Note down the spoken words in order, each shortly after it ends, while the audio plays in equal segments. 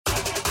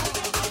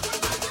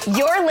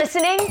You're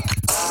listening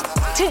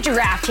to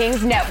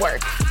DraftKings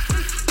Network.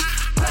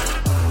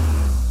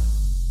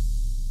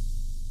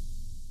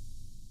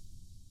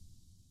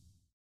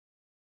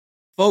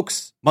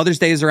 Folks, Mother's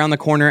Day is around the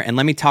corner, and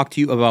let me talk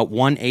to you about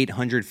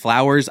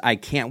 1-800-Flowers. I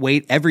can't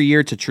wait. Every year,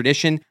 it's a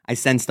tradition. I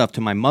send stuff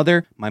to my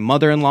mother, my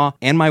mother-in-law,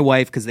 and my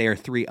wife because they are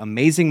three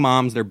amazing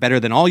moms. They're better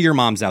than all your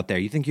moms out there.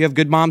 You think you have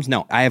good moms?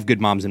 No, I have good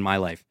moms in my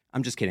life.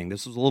 I'm just kidding.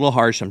 This was a little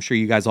harsh. I'm sure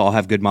you guys all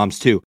have good moms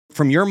too.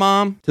 From your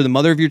mom to the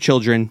mother of your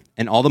children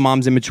and all the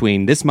moms in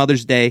between, this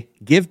Mother's Day,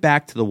 give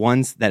back to the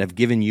ones that have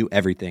given you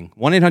everything.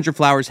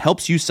 1-800-Flowers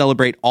helps you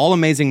celebrate all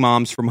amazing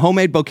moms, from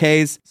homemade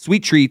bouquets,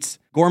 sweet treats,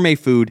 gourmet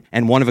food,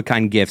 and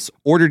one-of-a-kind gifts,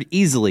 ordered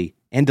easily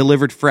and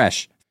delivered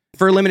fresh.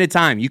 For a limited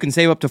time, you can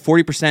save up to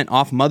 40%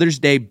 off Mother's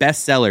Day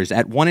bestsellers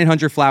at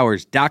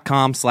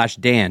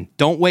 1-800-Flowers.com/Dan.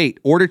 Don't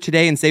wait. Order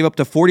today and save up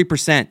to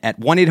 40% at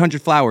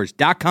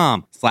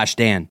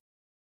 1-800-Flowers.com/Dan.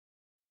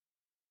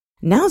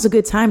 Now's a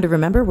good time to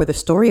remember where the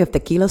story of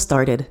tequila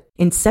started.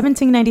 In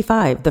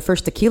 1795, the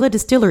first tequila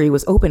distillery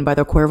was opened by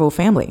the Cuervo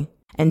family.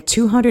 And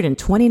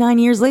 229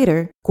 years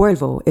later,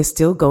 Cuervo is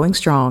still going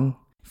strong.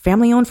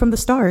 Family owned from the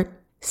start,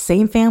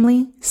 same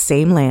family,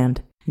 same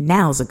land.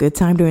 Now's a good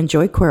time to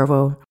enjoy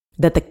Cuervo,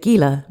 the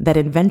tequila that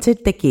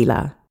invented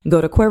tequila.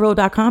 Go to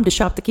Cuervo.com to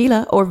shop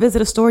tequila or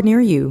visit a store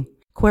near you.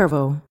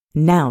 Cuervo,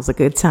 now's a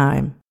good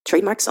time.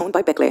 Trademarks owned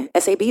by Becle,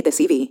 SAB The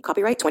CV.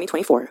 Copyright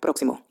 2024.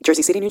 Proximo.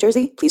 Jersey City, New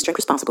Jersey. Please drink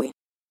responsibly.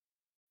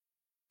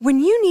 When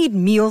you need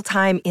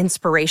mealtime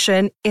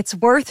inspiration, it's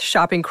worth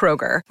shopping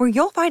Kroger, where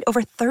you'll find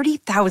over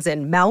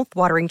 30,000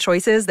 mouth-watering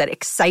choices that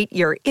excite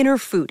your inner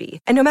foodie.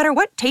 And no matter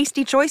what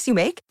tasty choice you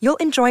make, you'll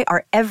enjoy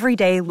our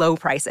everyday low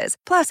prices,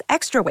 plus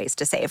extra ways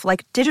to save,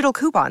 like digital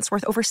coupons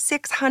worth over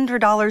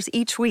 $600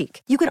 each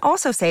week. You can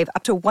also save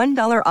up to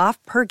 $1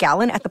 off per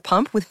gallon at the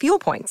pump with fuel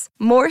points.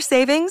 More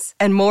savings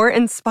and more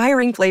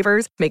inspiring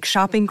flavors make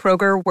shopping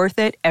Kroger worth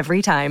it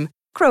every time.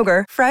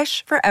 Kroger,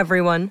 fresh for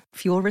everyone.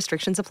 Fuel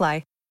restrictions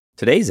apply.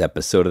 Today's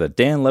episode of the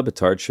Dan Le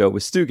Batard Show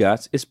with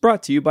Stugotz is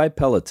brought to you by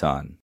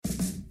Peloton.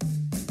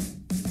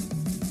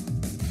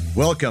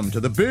 Welcome to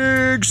the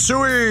Big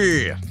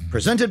Suey,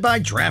 presented by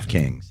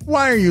DraftKings.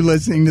 Why are you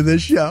listening to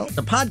this show?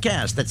 The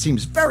podcast that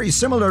seems very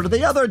similar to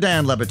the other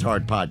Dan Le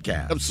Batard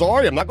podcast. I'm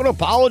sorry, I'm not going to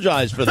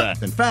apologize for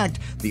that. In fact,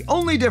 the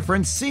only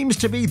difference seems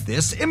to be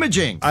this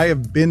imaging. I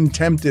have been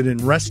tempted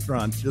in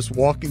restaurants just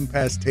walking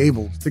past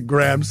tables to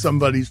grab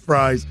somebody's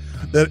fries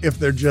that if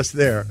they're just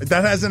there.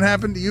 That hasn't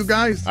happened to you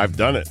guys? I've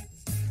done it.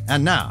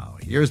 And now,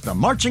 here's the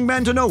marching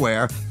man to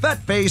nowhere,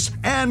 Fat Face,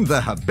 and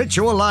the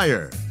habitual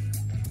liar.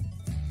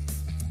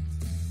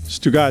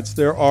 Stugotz,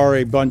 there are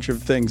a bunch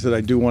of things that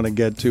I do want to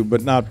get to,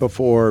 but not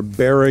before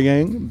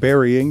burying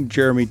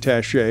Jeremy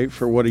Taché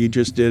for what he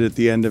just did at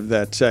the end of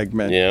that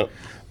segment. Yeah.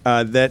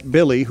 That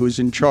Billy, who's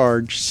in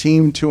charge,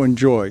 seemed to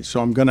enjoy.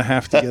 So I'm going to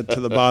have to get to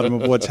the bottom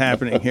of what's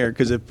happening here,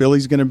 because if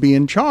Billy's going to be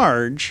in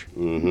charge,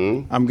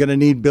 I'm going to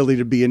need Billy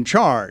to be in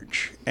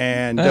charge.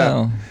 And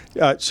but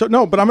I'm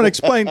going to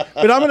explain.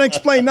 But I'm going to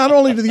explain not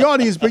only to the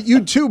audience, but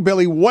you too,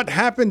 Billy, what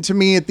happened to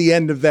me at the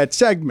end of that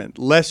segment,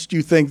 lest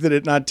you think that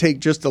it not take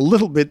just a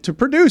little bit to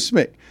produce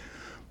me.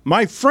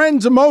 My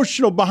friend's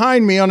emotional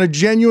behind me on a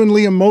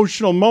genuinely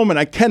emotional moment.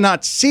 I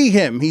cannot see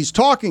him. He's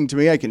talking to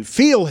me. I can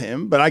feel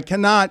him, but I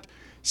cannot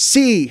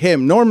see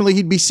him. Normally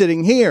he'd be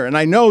sitting here, and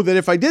I know that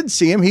if I did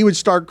see him, he would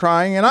start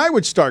crying and I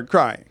would start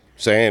crying.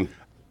 Same.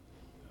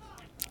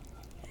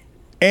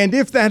 And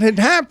if that had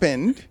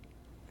happened,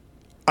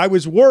 I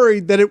was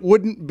worried that it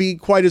wouldn't be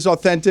quite as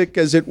authentic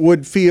as it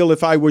would feel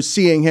if I was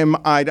seeing him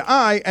eye to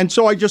eye, and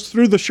so I just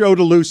threw the show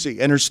to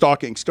Lucy and her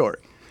stalking story.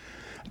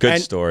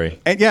 Good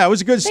story. And yeah, it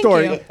was a good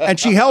story. And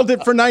she held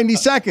it for 90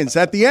 seconds,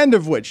 at the end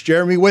of which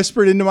Jeremy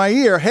whispered into my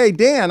ear, "Hey,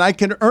 Dan, I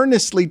can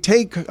earnestly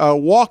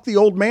walk the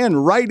old man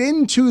right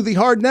into the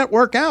hard net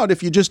workout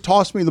if you just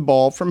toss me the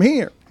ball from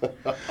here."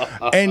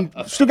 And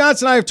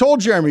Stugotz and I have told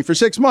Jeremy for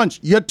 6 months,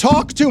 you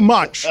talk too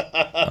much.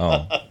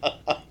 Oh.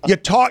 You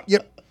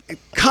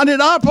cut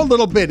it up a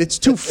little bit. It's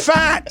too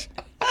fat.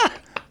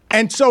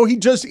 And so he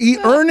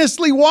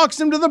earnestly walks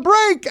him to the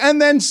break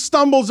and then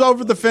stumbles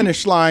over the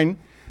finish line.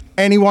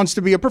 And he wants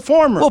to be a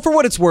performer. Well, for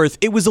what it's worth,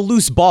 it was a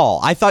loose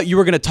ball. I thought you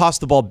were going to toss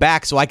the ball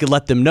back so I could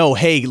let them know,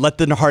 hey, let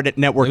the hard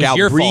network out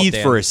breathe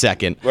for a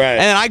second. Right.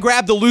 And then I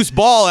grab the loose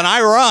ball and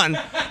I run.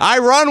 I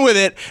run with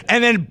it.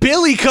 And then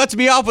Billy cuts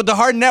me off with the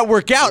hard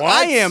network out. What?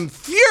 I am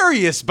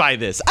furious by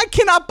this. I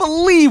cannot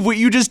believe what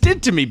you just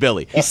did to me,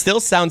 Billy. He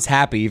still sounds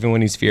happy even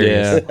when he's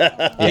furious.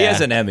 Yeah. He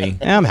has an Emmy.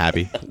 I'm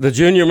happy. The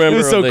junior member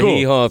of so the cool.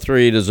 Hee Haw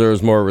 3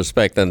 deserves more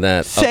respect than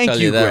that. Thank I'll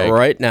tell you, that Greg.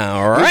 right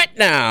now. Right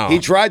now. He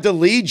tried to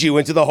lead you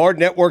into the hard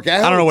network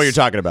out. I don't know what you're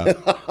talking about.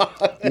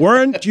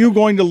 Weren't you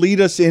going to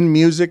lead us in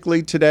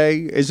musically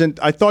today?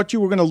 I thought you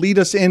were going to lead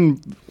us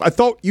in. I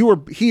thought you were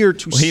here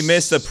to. Well, he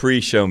missed the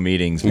pre-show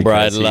meetings.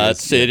 Bright Light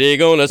City,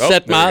 gonna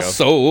set my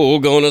soul,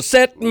 gonna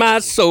set my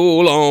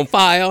soul on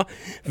fire.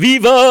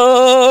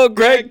 Viva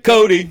Greg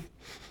Cody.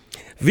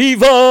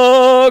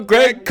 Viva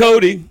Greg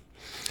Cody.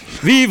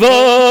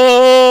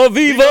 Viva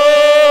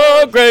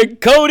Greg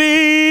Cody.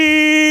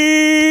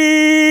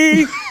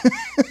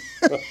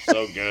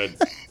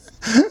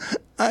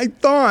 I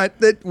thought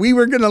that we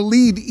were going to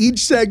lead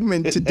each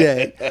segment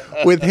today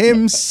with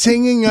him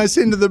singing us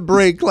into the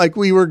break like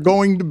we were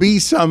going to be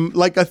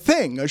like a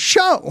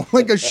show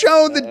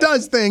that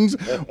does things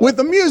with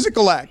a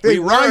musical act, a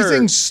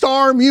rising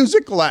star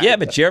musical act. Yeah,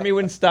 but Jeremy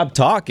wouldn't stop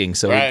talking,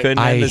 so we couldn't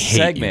end the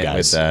segment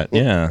with that.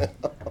 Yeah.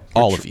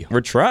 All of you.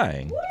 We're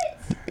trying.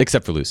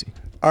 Except for Lucy.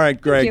 All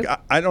right, Greg,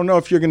 I don't know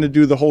if you're going to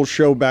do the whole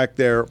show back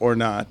there or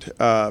not,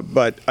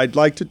 but I'd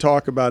like to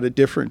talk about a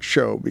different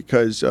show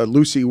because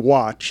Lucy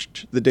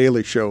watched The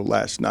Daily Show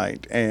last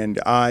night, and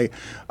I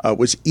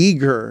was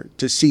eager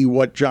to see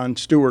what Jon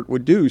Stewart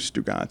would do,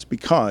 Stugotz,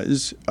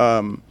 because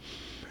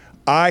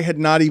I had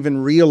not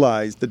even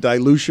realized the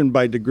dilution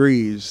by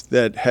degrees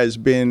that has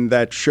been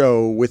that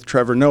show with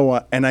Trevor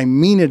Noah, and I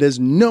mean it as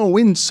no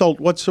insult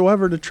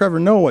whatsoever to Trevor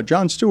Noah.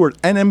 Jon Stewart,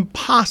 an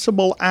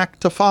impossible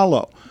act to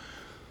follow.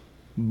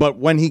 But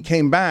when he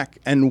came back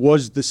and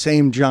was the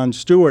same Jon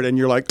Stewart, and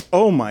you're like,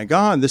 oh my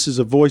God, this is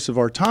a voice of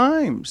our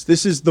times.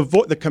 This is the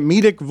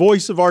comedic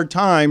voice of our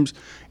times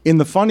in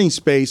the funny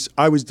space.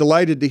 I was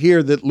delighted to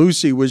hear that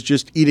Lucy was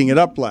just eating it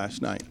up last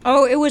night.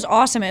 Oh, it was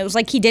awesome. It was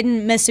like he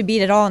didn't miss a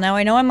beat at all. Now,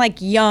 I know I'm like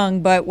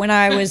young, but when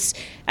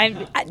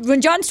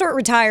when Jon Stewart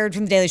retired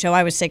from The Daily Show,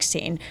 I was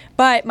 16.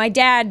 But my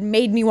dad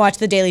made me watch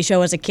The Daily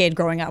Show as a kid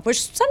growing up, which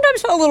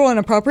sometimes felt a little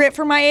inappropriate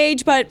for my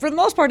age, but for the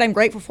most part, I'm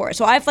grateful for it.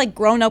 So I've like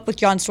grown up with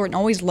Jon Stewart and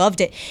always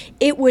loved it.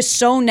 It was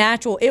so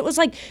natural. It was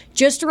like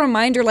just a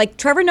reminder, like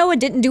Trevor Noah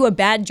didn't do a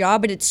bad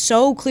job, but it's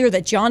so clear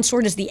that Jon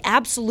Stewart is the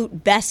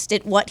absolute best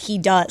at what he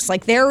does.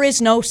 Like there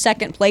is no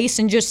second place,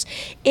 and just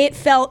it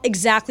felt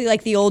exactly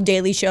like the old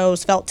Daily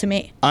Shows felt to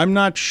me. I'm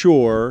not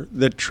sure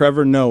that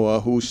Trevor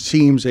Noah, who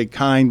seems a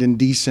kind and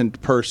decent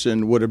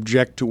person, would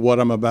object to what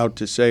I'm about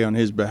to say on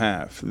his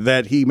behalf.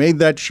 That he made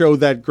that show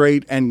that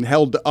great and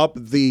held up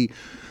the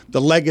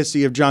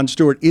legacy of Jon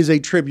Stewart is a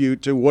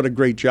tribute to what a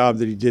great job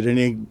that he did in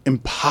an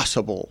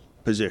impossible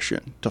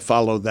position to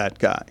follow that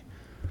guy.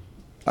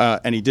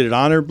 And he did it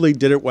honorably,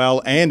 did it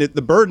well, and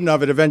the burden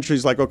of it eventually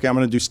is like, okay, I'm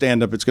going to do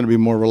stand-up. It's going to be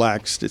more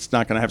relaxed. It's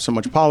not going to have so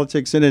much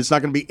politics in it. It's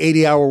not going to be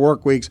 80-hour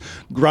work weeks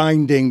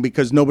grinding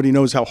because nobody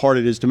knows how hard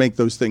it is to make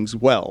those things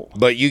well.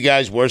 But you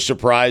guys were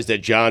surprised that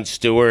Jon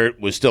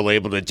Stewart was still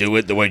able to do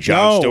it the way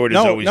Jon Stewart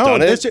has always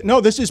done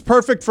it? This is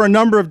perfect for a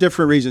number of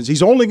different reasons.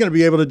 He's only going to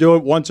be able to do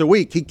it once a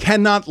week. He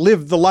cannot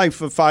live the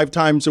life of 5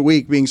 times a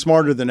week being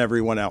smarter than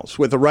everyone else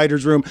with a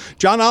writer's room.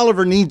 John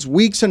Oliver needs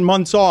weeks and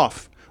months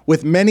off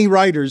with many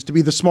writers to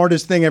be the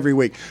smartest thing every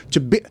week.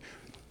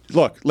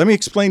 Look, let me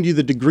explain to you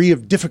the degree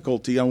of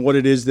difficulty on what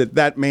it is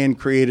that man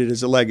created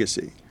as a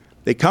legacy.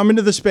 They come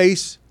into the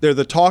space, they're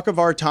the talk of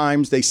our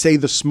times, they say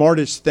the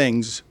smartest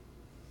things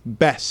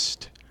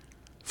best,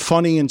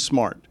 funny and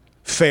smart,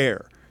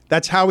 fair.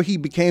 That's how he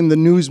became the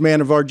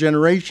newsman of our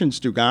generation,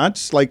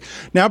 Stugotz. Like,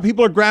 now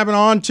people are grabbing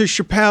on to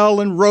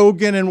Chappelle and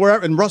Rogan and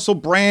wherever, and Russell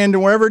Brand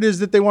and wherever it is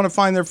that they want to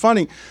find their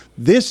funny.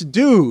 This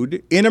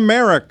dude in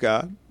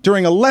America,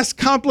 during a less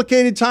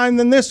complicated time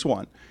than this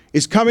one,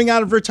 is coming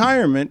out of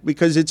retirement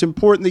because it's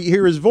important that you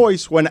hear his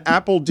voice when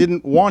Apple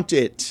didn't want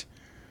it.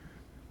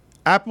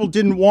 Apple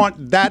didn't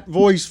want that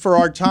voice for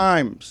our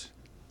times.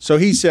 So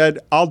he said,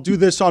 I'll do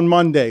this on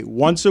Monday,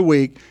 once a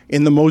week,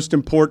 in the most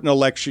important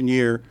election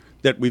year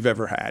that we've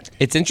ever had.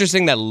 It's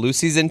interesting that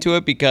Lucy's into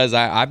it because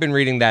I've been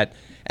reading that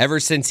ever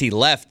since he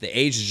left, the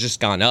age has just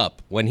gone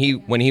up. When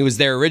he was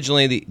there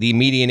originally, the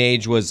median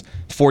age was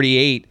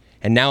 48,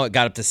 and now it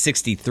got up to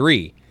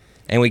 63.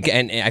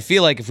 And I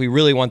feel like if we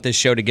really want this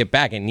show to get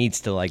back, it needs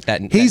to that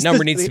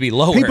number needs to be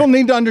lower. People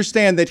need to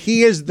understand that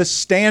he is the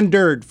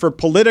standard for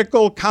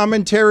political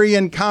commentary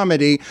and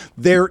comedy.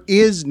 There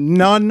is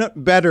none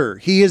better.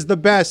 He is the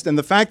best. And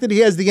the fact that he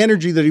has the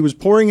energy that he was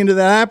pouring into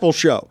that Apple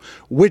show,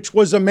 which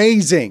was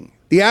amazing.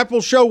 The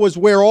Apple show was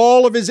where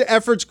all of his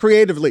efforts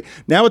creatively.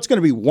 Now it's going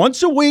to be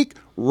once a week,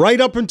 right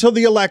up until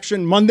the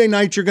election. Monday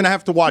night, you're going to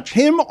have to watch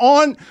him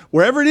on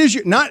wherever it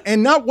is.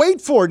 Not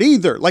wait for it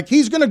either. Like,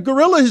 he's going to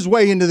guerrilla his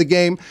way into the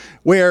game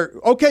where,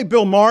 okay,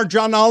 Bill Maher,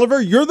 John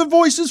Oliver, you're the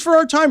voices for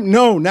our time.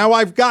 No, now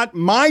I've got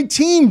my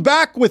team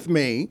back with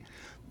me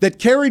that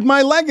carried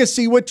my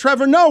legacy with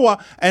Trevor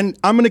Noah, and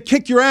I'm going to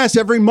kick your ass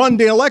every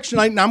Monday election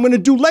night, and I'm going to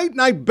do late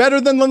night better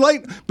than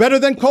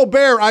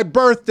Colbert. I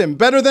birthed him.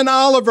 Better than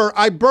Oliver.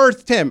 I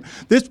birthed him.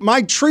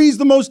 My tree's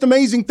the most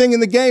amazing thing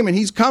in the game, and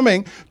he's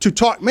coming to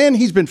talk. Man,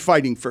 he's been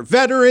fighting for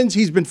veterans.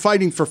 He's been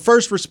fighting for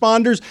first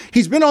responders.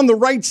 He's been on the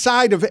right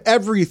side of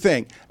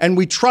everything, and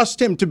we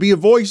trust him to be a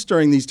voice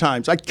during these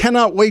times. I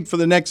cannot wait for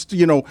the next,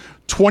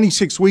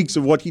 26 weeks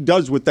of what he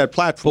does with that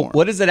platform. But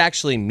what does it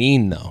actually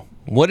mean, though?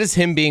 What is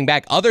him being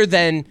back, other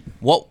than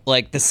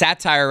the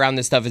satire around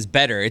this stuff is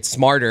better, it's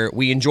smarter,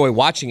 we enjoy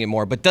watching it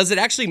more, but does it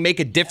actually make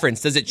a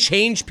difference? Does it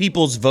change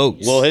people's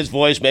votes? Will his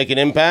voice make an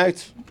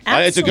impact?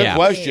 It's a good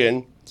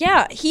question.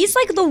 Yeah, he's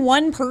the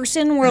one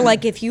person where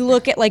if you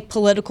look at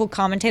political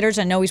commentators,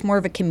 I know he's more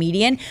of a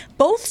comedian,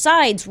 both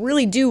sides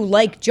really do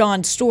like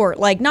Jon Stewart,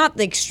 not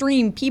the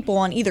extreme people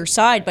on either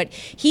side, but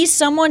he's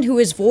someone who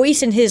his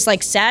voice and his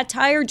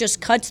satire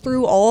just cuts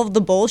through all of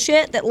the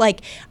bullshit that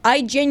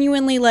I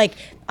genuinely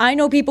I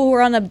know people who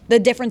are on the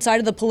different side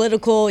of the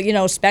political,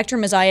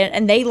 spectrum as I am,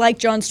 and they like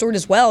Jon Stewart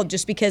as well,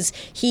 just because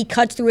he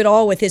cuts through it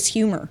all with his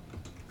humor.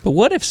 But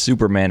what if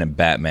Superman and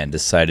Batman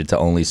decided to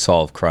only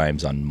solve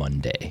crimes on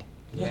Monday?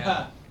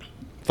 Yeah.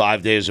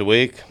 5 days a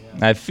week?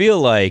 I feel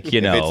like,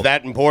 if it's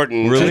that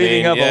important. we're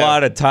leaving up a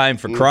lot of time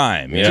for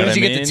crime. As soon as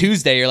you get to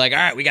Tuesday, you're like, all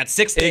right, we got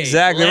 6 days.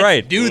 Exactly Let's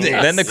right. do this.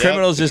 Then the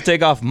criminals just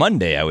take off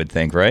Monday, I would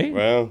think, right?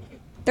 Well,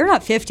 they're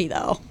not 50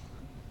 though.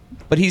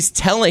 But he's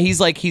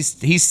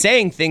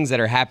saying things that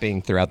are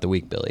happening throughout the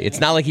week, Billy.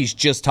 It's not like he's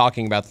just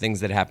talking about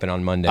things that happen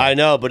on Monday. I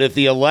know, but if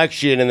the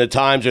election and the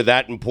times are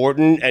that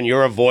important and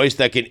you're a voice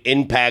that can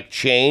impact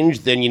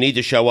change, then you need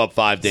to show up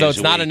 5 days a week. So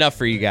it's not enough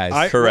for you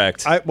guys.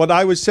 Correct. What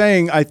I was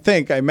saying, I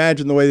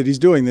imagine the way that he's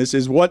doing this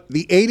is what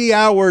the 80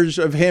 hours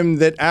of him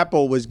that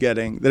Apple was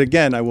getting, that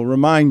again, I will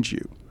remind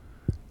you,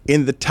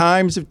 in the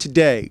times of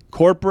today,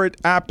 corporate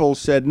Apple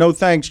said, no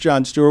thanks,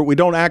 Jon Stewart. We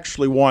don't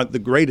actually want the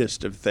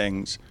greatest of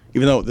things.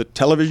 Even though the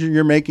television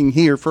you're making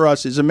here for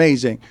us is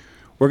amazing,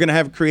 we're going to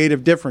have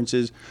creative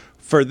differences.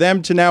 For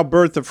them to now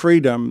birth a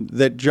freedom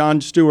that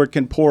Jon Stewart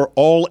can pour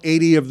all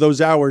 80 of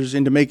those hours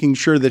into making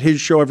sure that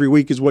his show every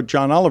week is what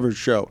John Oliver's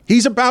show.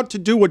 He's about to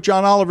do what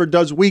John Oliver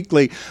does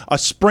weekly, a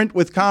sprint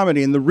with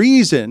comedy. And the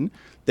reason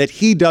that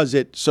he does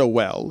it so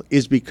well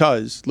is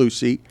because,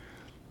 Lucy,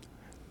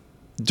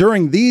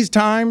 during these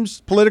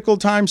times, political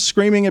times,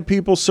 screaming at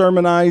people,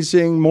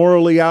 sermonizing,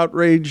 morally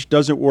outraged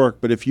doesn't work.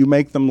 But if you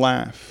make them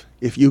laugh,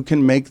 if you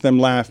can make them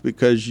laugh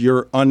because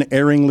you're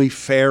unerringly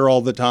fair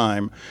all the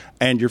time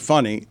and you're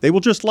funny, they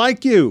will just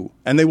like you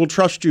and they will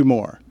trust you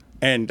more.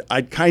 And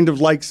I'd kind of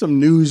like some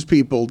news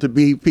people to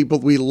be people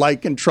we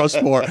like and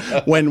trust more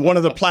when one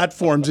of the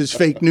platforms is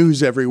fake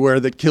news everywhere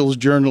that kills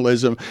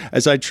journalism,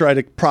 as I try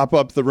to prop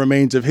up the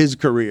remains of his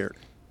career.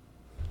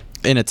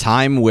 In a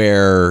time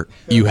where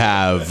you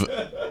have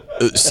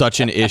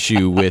such an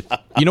issue with,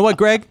 you know what,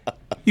 Greg?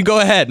 You go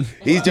ahead.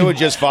 He's doing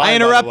just fine. I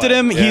interrupted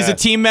him. Yeah. He's a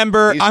team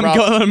member. I'm going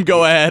to let him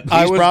go ahead.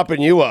 He's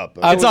propping you up.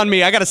 It's on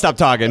me. I got to stop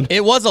talking.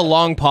 It was a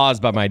long pause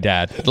by my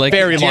dad. Like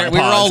Very long We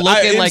were all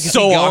pause. looking like, so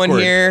is he going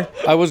awkward. here?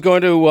 I was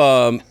going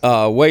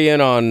to weigh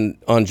in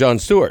on Jon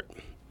Stewart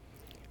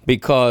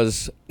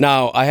because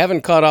now I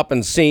haven't caught up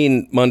and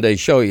seen Monday's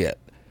show yet.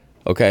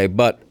 Okay,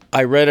 but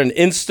I read an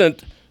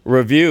instant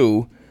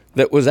review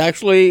that was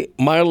actually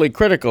mildly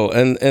critical,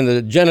 and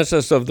the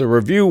genesis of the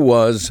review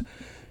was,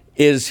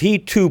 is he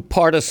too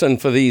partisan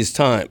for these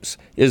times?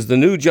 Is the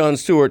new Jon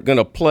Stewart going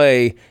to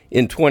play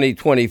in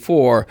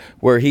 2024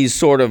 where he's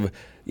sort of,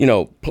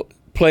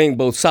 playing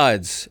both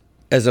sides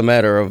as a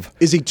matter of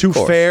Is he too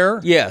course?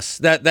 fair? Yes.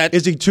 That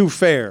Is he too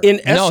fair?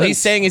 in essence, No, he's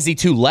saying, is he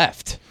too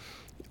left?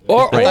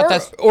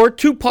 or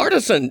too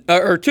partisan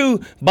or too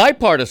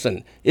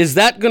bipartisan. Is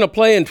that going to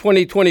play in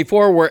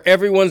 2024 where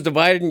everyone's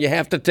divided and you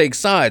have to take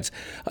sides?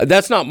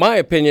 That's not my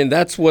opinion.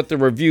 That's what the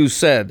review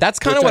said. That's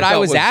kind of what I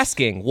was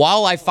asking.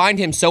 While I find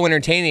him so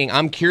entertaining,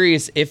 I'm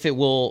curious if it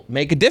will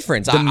make a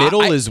difference. The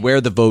middle is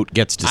where the vote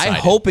gets decided. I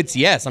hope it's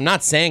yes. I'm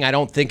not saying I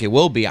don't think it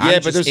will be. Yeah,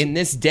 I'm but just in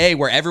this day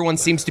where everyone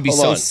seems to be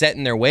Hold so on. set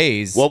in their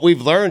ways. What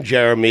we've learned,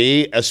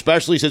 Jeremy,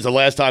 especially since the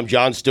last time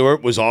Jon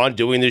Stewart was on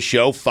doing this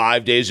show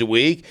 5 days a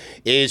week,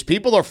 is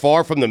people are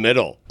far from the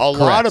middle. A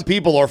lot of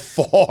people are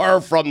far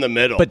from the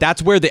middle. But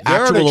that's where the There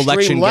are actual extreme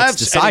election gets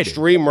lefts and decided.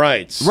 extreme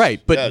rights. Right,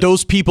 but Yes.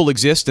 those people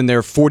exist and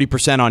they're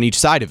 40% on each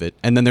side of it,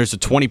 and then there's a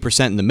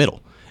 20% in the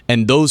middle.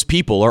 And those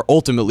people are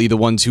ultimately the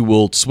ones who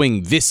will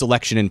swing this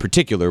election in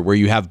particular, where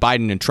you have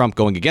Biden and Trump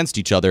going against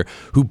each other,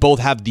 who both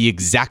have the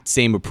exact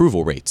same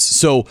approval rates.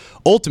 So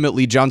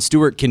ultimately, Jon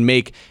Stewart can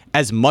make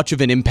as much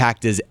of an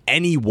impact as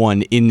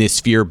anyone in this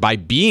sphere by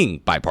being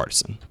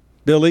bipartisan.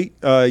 Billy,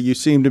 you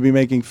seem to be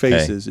making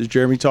faces. Is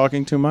Jeremy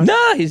talking too much?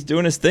 Nah, he's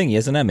doing his thing. He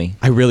has an Emmy.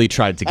 I really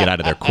tried to get out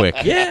of there quick.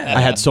 Yeah.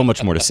 I had so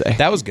much more to say.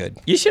 That was good.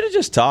 You should have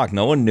just talked.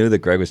 No one knew that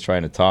Greg was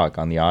trying to talk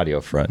on the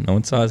audio front. No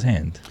one saw his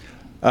hand.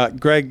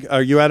 Greg,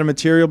 are you out of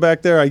material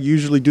back there? I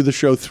usually do the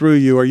show through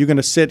you. Are you going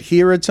to sit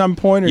here at some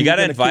point? Or You got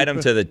to gonna invite keep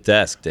him to the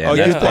desk, Dan. Oh,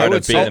 That's you part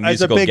of being a as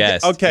musical big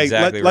guest. Okay,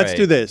 Exactly let's right.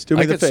 do this. Do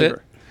me I the could sit.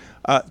 favor.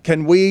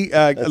 Can we?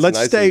 Let's nice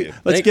of stay. you.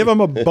 Let's Thank give you. him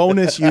a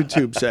bonus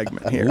YouTube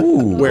segment here.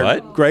 Ooh, where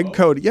what? Greg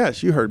Cody.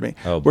 Yes, you heard me.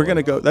 Oh, We're boy.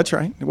 gonna go. That's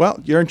right. Well,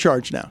 you're in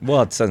charge now.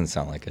 Well, it doesn't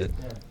sound like it.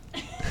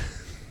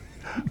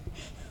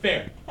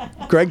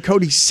 Greg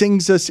Cody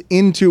sings us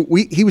into.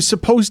 He was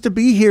supposed to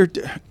be here.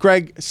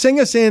 Greg, sing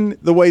us in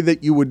the way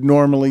that you would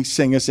normally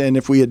sing us in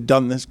if we had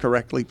done this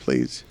correctly,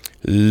 please.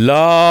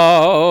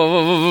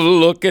 Love,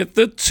 look at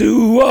the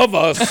two of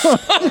us.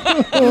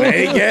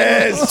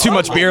 Vegas. Too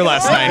much beer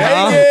last night,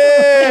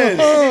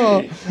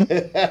 huh?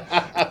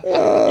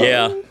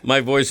 Yeah,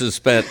 my voice is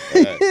spent.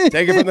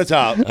 Take it from the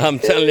top. I'm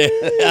telling you,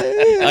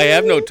 I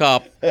have no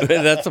top.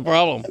 That's the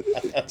problem.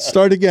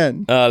 Start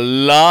again.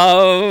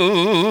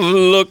 Love,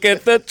 look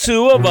at the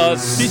two of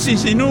us. This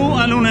is a new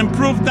and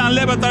unimproved Dan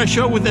Le Batard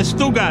show with the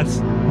Stugatz.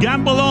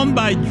 Gamble on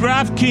by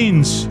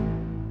DraftKings.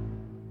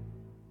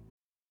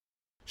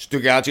 Stu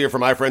Gouts here for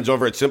my friends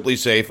over at Simply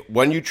Safe.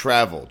 When you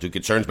travel, do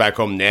concerns back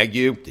home nag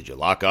you? Did you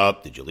lock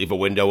up? Did you leave a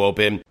window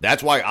open?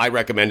 That's why I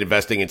recommend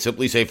investing in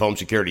Simply Safe Home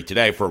Security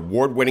today for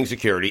award-winning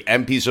security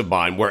and peace of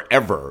mind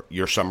wherever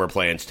your summer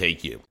plans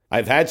take you.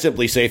 I've had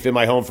Simply Safe in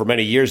my home for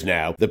many years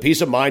now. The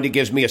peace of mind it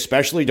gives me,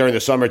 especially during the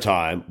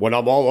summertime when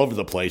I'm all over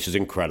the place, is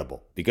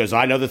incredible. Because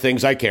I know the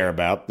things I care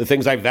about, the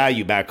things I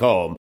value back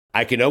home.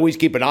 I can always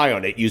keep an eye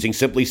on it using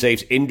Simply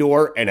Safe's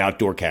indoor and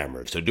outdoor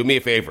cameras. So do me a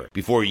favor.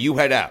 Before you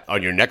head out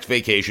on your next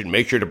vacation,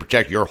 make sure to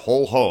protect your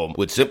whole home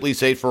with Simply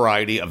Safe's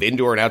variety of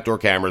indoor and outdoor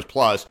cameras,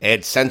 plus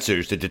add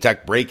sensors to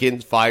detect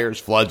break-ins,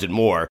 fires, floods, and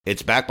more.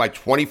 It's backed by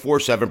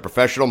 24/7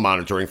 professional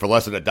monitoring for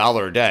less than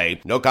 $1 a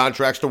day, no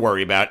contracts to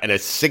worry about, and a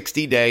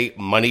 60-day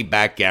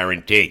money-back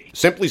guarantee.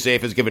 Simply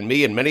Safe has given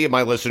me and many of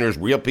my listeners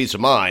real peace of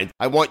mind.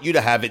 I want you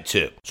to have it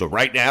too. So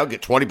right now,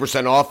 get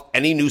 20% off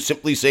any new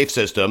Simply Safe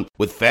system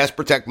with Fast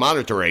Protect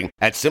monitoring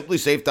at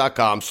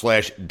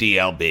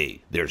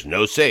simplysafe.com/DLB. There's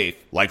no safe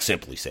like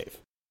Simply Safe.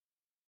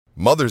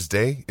 Mother's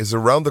Day is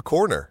around the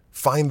corner.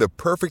 Find the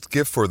perfect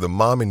gift for the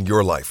mom in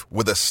your life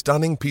with a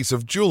stunning piece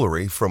of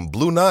jewelry from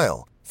Blue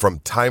Nile. From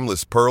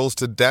timeless pearls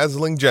to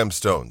dazzling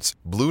gemstones,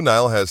 Blue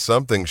Nile has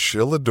something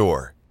she'll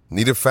adore.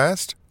 Need it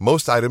fast?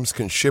 Most items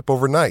can ship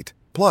overnight.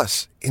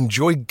 Plus,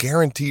 enjoy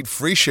guaranteed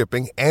free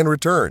shipping and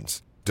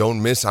returns.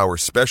 Don't miss our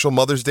special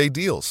Mother's Day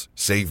deals.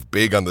 Save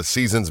big on the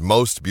season's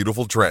most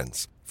beautiful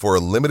trends. For a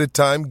limited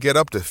time, get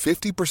up to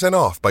 50%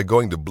 off by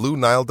going to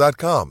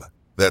BlueNile.com.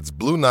 That's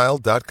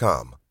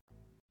BlueNile.com.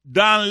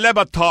 Don Le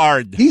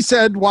Batard. He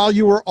said while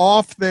you were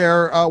off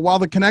there, while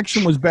the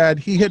connection was bad,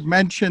 he had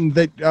mentioned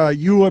that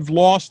you have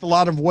lost a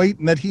lot of weight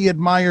and that he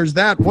admires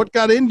that. What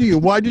got into you?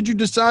 Why did you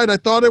decide? I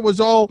thought it was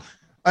all,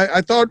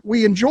 I thought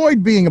we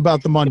enjoyed being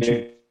about the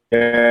munchie.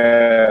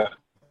 Yeah.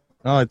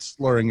 Oh, it's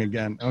slurring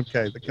again.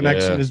 Okay, the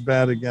connection is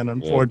bad again,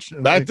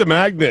 unfortunately. Back to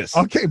Magnus.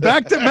 Okay,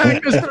 back to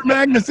Magnus for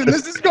Magnuson.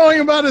 This is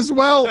going about as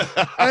well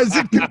as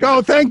it could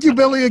go. Thank you,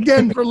 Billy,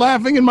 again for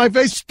laughing in my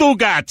face.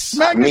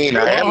 Stugats. I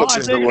am which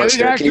is the worst.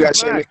 Can you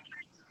guys hear me?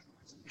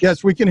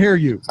 Yes, we can hear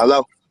you.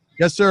 Hello?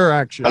 Yes, sir,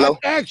 action. Hello?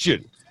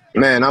 Action.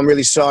 Man, I'm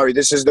really sorry.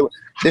 This is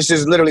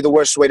literally the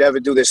worst way to ever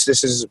do this.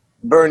 This is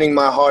burning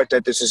my heart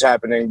that this is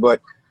happening, but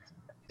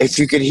if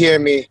you could hear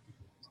me,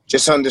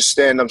 just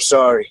understand, I'm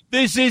sorry.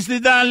 This is the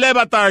Dan Le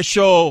Batard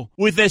Show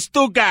with the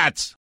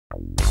Stugats.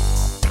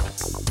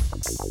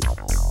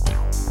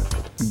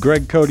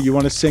 Greg Cody, you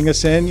want to sing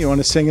us in? You want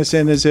to sing us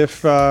in as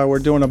if we're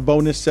doing a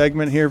bonus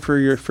segment here for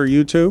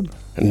YouTube?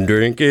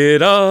 Drink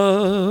it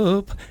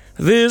up.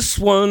 This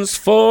one's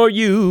for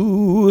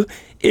you.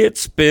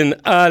 It's been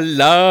a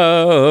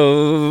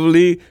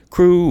lovely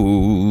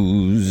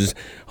cruise.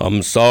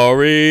 I'm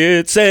sorry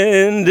it's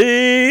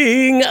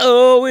ending.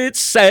 Oh, it's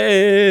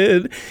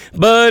sad,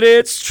 but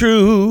it's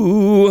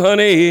true,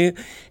 honey.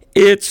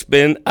 It's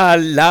been a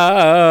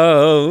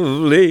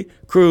lovely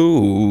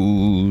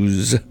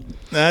cruise.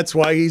 That's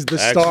why he's the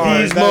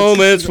star. These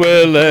moments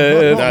were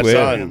left. That's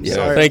on. Yeah,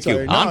 Sorry, thank I'm you.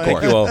 sorry.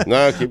 Encore. You all.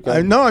 No, keep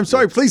going. No, I'm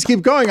sorry. Please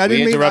keep going. I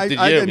didn't mean. I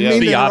didn't mean to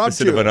The interrupt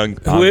opposite you. of an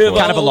encore. We'll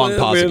Kind of a long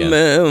pause again.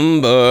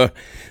 remember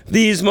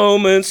these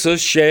moments are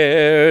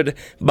shared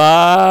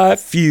by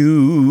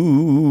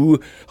few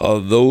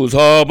of those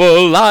harbor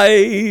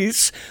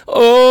lights.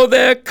 Oh,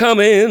 they're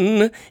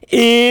coming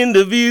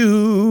into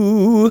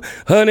view,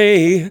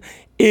 honey.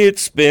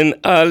 It's been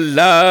a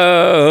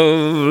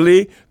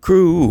lovely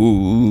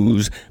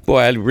cruise. Boy,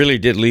 I really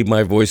did leave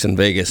my voice in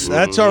Vegas.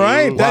 That's all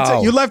right. That's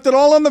Wow. it. You left it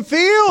all on the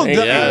field.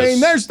 Yes. I mean,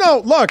 there's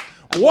no look.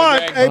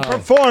 What a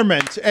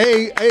performance!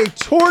 A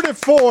tour de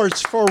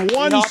force for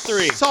one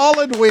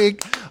solid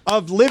week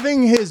of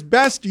living his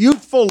best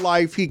youthful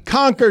life. He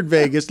conquered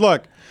Vegas.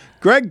 Look,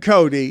 Greg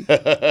Cody,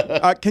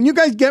 can you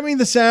guys get me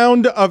the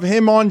sound of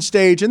him on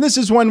stage? And this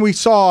is when we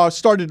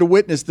started to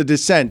witness the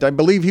descent. I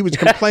believe he was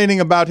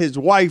complaining about his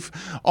wife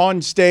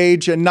on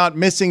stage and not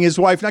missing his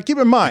wife. Now, keep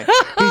in mind,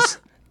 he's.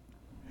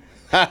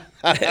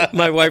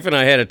 My wife and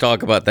I had to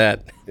talk about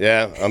that.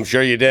 Yeah, I'm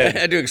sure you did. I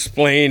had to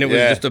explain. It was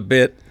just a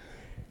bit.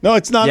 No,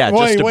 it's not. Yeah,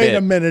 wait, just a wait bit.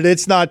 a minute.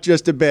 It's not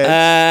just a bit.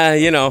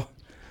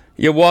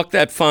 You walk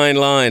that fine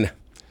line.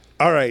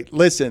 All right,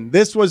 listen.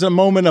 This was a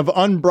moment of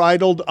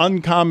unbridled,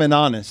 uncommon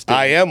honesty.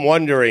 I am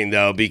wondering,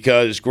 though,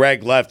 because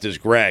Greg left as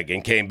Greg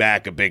and came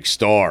back a big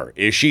star.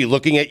 Is she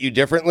looking at you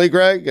differently,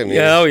 Greg? I mean,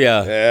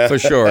 Yeah, for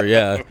sure,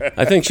 yeah.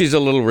 I think she's a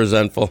little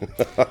resentful.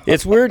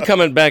 It's weird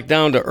coming back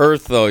down to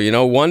earth, though. You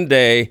know, one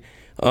day,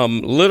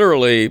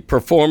 literally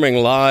performing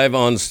live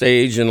on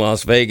stage in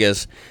Las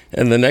Vegas,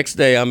 and the next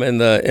day I'm in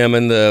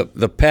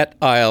the pet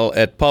aisle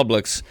at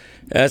Publix,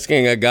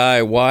 asking a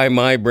guy why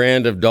my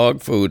brand of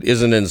dog food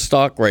isn't in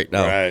stock right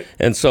now. Right.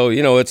 And so,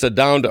 it's a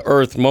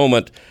down-to-earth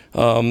moment.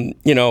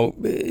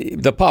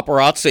 The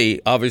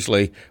paparazzi,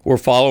 obviously, were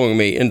following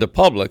me into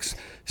Publix,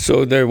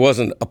 so there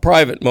wasn't a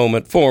private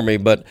moment for me.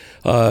 But,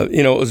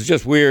 it was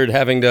just weird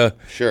having to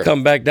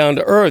come back down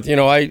to earth.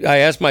 I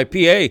asked my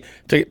PA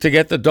to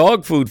get the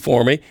dog food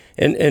for me,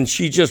 and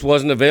she just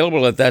wasn't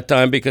available at that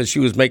time because she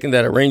was making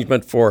that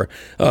arrangement for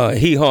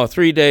Hee Haw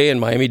 3-Day in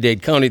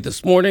Miami-Dade County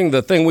this morning,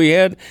 the thing we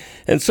had.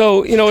 And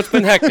so, it's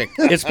been hectic.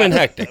 It's been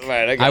hectic.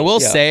 I will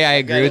say I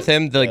agree with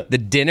him. The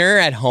dinner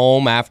at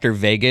home after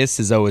Vegas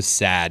is always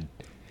sad.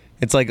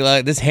 It's like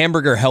this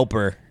hamburger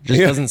helper just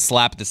doesn't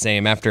slap the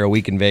same after a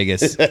week in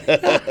Vegas.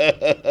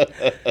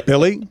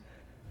 Billy?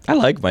 I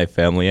like my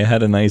family. I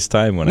had a nice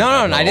time when No,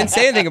 I didn't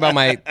say anything about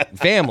my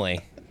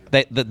family.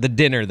 The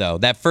dinner, though.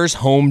 That first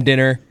home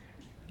dinner.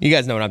 You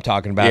guys know what I'm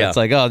talking about. Yeah. It's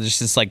like, just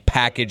this like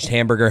packaged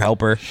hamburger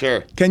helper.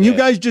 Sure. Can you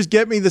guys just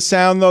get me the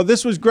sound, though?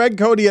 This was Greg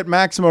Cody at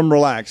Maximum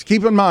Relax.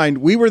 Keep in mind,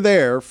 we were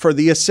there for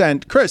the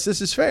ascent. Chris, this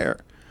is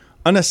fair.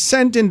 An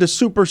ascent into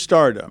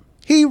superstardom.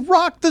 He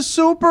rocked the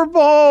Super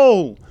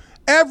Bowl.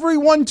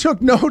 Everyone took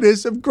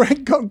notice of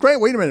Greg Cody.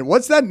 Wait a minute.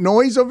 What's that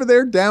noise over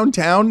there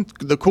downtown?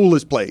 The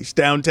coolest place,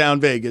 downtown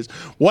Vegas.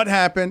 What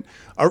happened?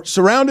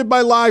 Surrounded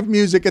by live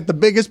music at the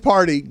biggest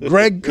party,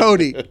 Greg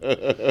Cody.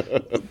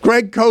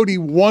 Greg Cody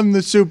won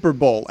the Super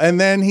Bowl, and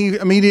then he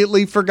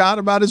immediately forgot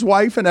about his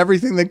wife and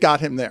everything that got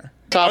him there.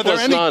 Are there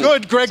any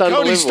good Greg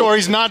Cody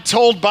stories not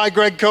told by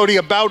Greg Cody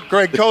about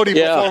Greg Cody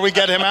before we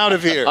get him out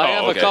of here? I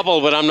have a couple,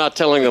 but I'm not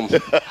telling them.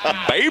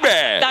 Baby!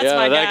 That's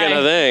my that kind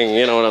of thing.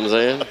 You know what I'm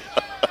saying?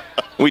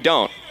 We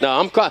don't.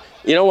 No,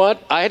 you know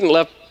what? I hadn't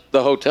left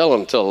the hotel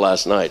until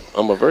last night.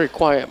 I'm a very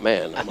quiet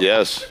man.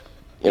 Yes.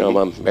 I'm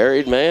a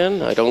married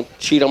man. I don't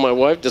cheat on my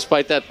wife,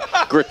 despite that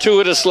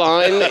gratuitous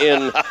line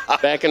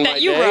back in my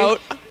day.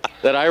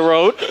 That I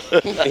wrote.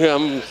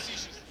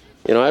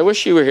 I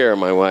wish you were here,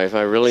 my wife.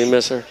 I really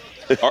miss her.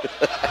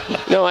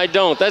 No, I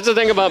don't. That's the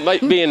thing about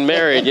being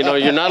married.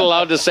 You're not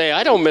allowed to say,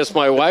 I don't miss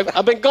my wife.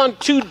 I've been gone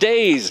 2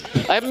 days.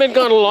 I haven't been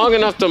gone long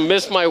enough to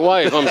miss my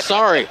wife. I'm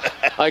sorry.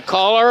 I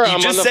call her. I'm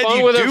on the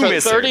phone with her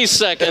for 30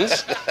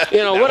 seconds.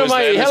 What am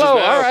I? Hello.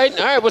 All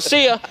right. We'll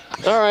see ya.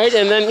 All right.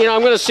 And then, I'm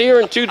going to see her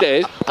in 2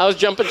 days. I was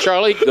jumping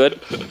Charlie. Good.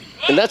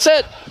 And that's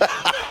it.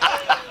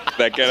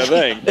 That kind of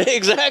thing.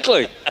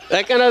 Exactly.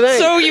 That kind of thing.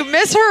 So you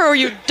miss her or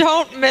you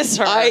don't miss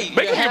her? Make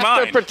up your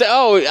mind.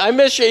 I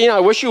miss you. I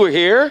wish you were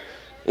here.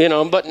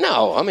 But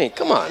no,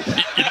 come on.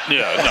 Yeah,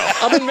 no.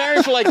 I've been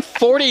married for like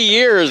 40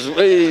 years,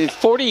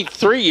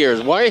 43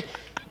 years. Why?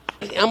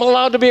 I'm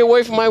allowed to be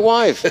away from my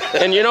wife.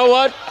 And you know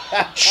what?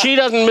 She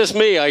doesn't miss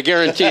me, I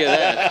guarantee you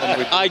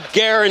that. I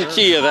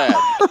guarantee you that.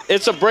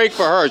 It's a break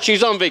for her.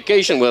 She's on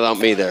vacation without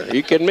me there. Are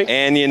you kidding me?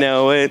 And you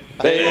know it.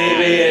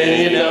 Baby,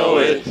 and you know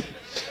it.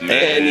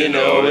 And you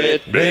know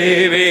it.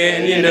 Baby,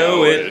 and you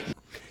know it.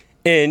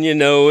 And you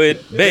know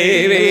it.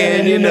 Baby,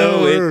 and you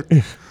know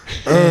it.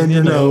 And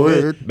you know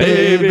it,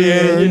 baby,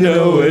 and you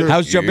know it.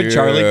 How's Jumpin'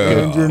 Charlie?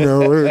 And you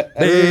know it,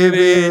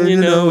 baby, and you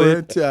know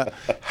it.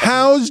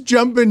 How's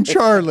Jumpin'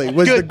 Charlie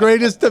was the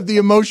greatest of the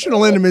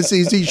emotional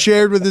intimacies he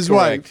shared with his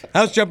wife.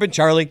 How's Jumpin'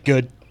 Charlie?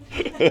 Good.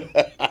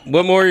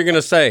 What more are you going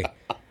to say?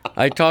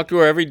 I talk to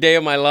her every day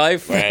of my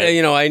life.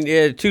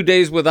 Right. 2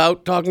 days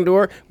without talking to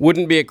her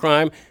wouldn't be a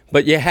crime,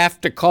 but you have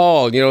to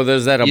call.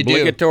 There's that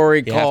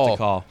obligatory call. You have to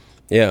call.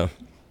 Yeah.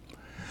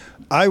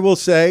 I will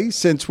say,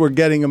 since we're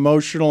getting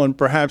emotional and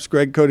perhaps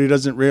Greg Cody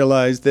doesn't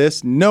realize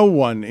this, no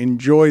one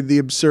enjoyed the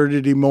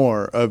absurdity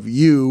more of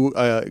you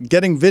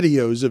getting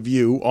videos of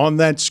you on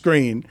that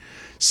screen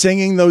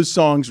singing those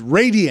songs,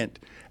 radiant,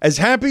 as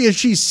happy as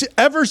she's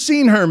ever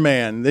seen her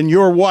man than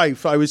your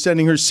wife. I was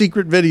sending her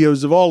secret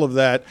videos of all of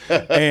that.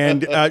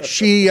 And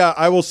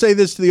I will say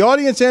this to the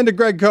audience and to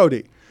Greg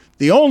Cody.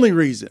 The only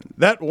reason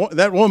that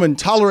woman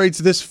tolerates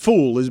this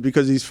fool is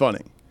because he's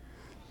funny.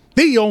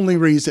 The only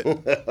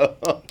reason.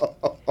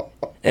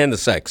 And the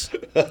sex.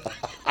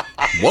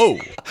 Whoa.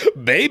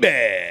 Baby.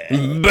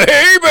 Hey,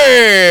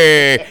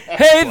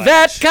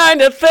 that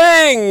kind of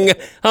thing.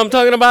 I'm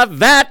talking about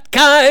that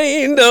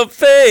kind of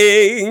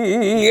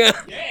thing.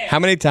 How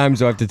many times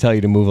do I have to tell you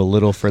to move a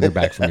little further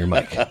back from your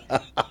mic?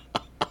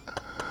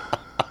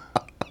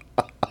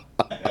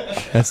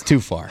 That's too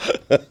far.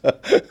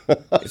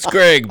 It's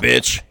Greg,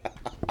 bitch.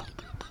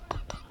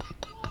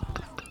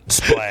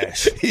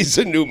 Splash. He's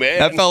a new man.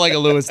 That felt like a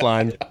Lewis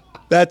line.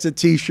 That's a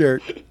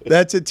T-shirt.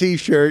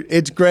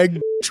 It's Greg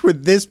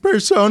with this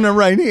persona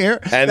right here.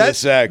 And the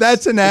sex.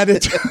 That's an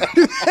attitude.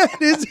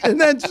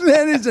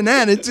 that is an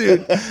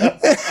attitude.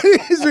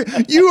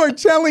 You are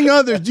telling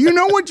others. Do you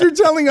know what you're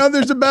telling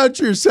others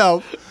about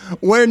yourself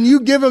when you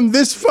give them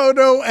this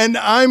photo and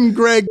I'm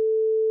Greg?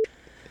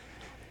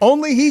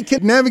 Only he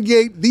can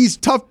navigate these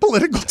tough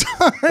political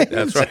times.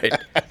 That's right.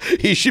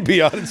 He should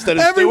be on instead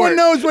of Everyone Stewart.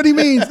 knows what he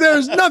means.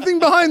 There's nothing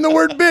behind the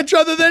word bitch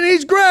other than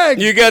he's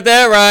Greg. You got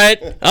that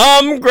right.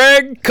 I'm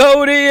Greg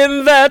Cody,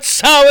 and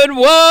that's how it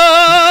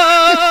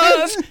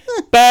was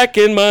back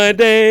in my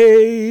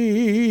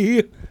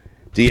day.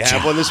 Do you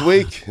have one this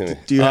week?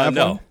 Do you have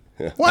no.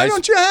 one? Why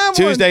don't you have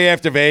one? Tuesday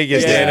after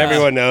Vegas, Dan.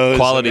 Everyone knows.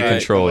 Quality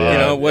control,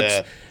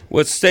 yeah.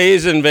 What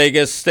stays in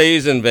Vegas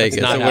stays in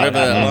Vegas, or whatever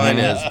that line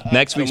is.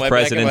 Next week's my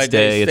President's back in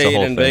my Day, it's a stayed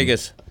whole in thing.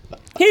 Vegas.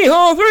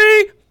 Hee-haw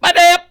 3, my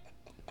dap.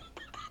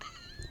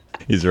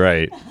 He's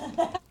right.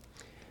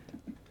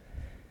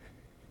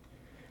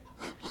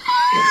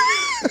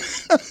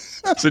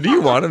 So do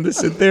you want him to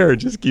sit there or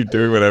just keep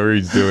doing whatever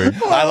he's doing?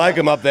 I like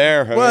him up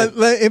there. Well,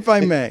 if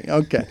I may,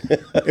 okay.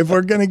 If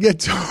we're going to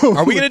get to...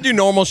 Are we going to do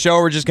normal show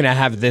or we're just going to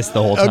have this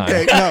the whole time?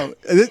 Okay, no.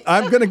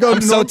 I'm going to go...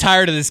 I'm so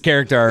tired of this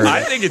character already.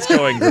 I think it's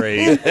going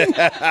great.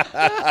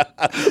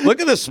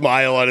 Look at the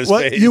smile on his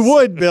Well, face. you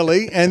would,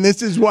 Billy, and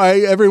this is why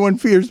everyone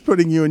fears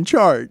putting you in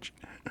charge.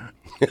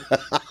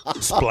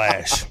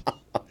 Splash.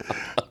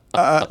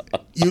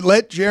 You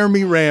let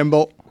Jeremy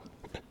ramble.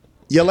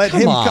 You let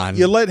Come him. on.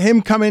 You let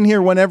him come in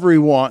here whenever he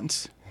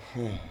wants.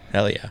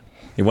 Hell yeah.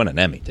 He won an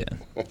Emmy, Dan.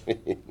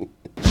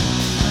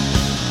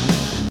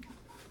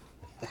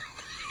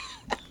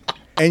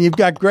 And you've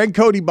got Greg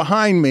Cody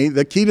behind me.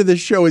 The key to this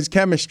show is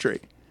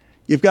chemistry.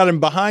 You've got him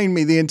behind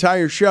me the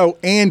entire show,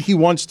 and he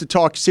wants to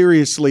talk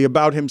seriously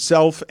about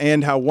himself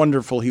and how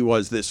wonderful he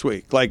was this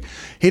week. Like,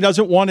 he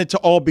doesn't want it to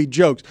all be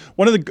jokes.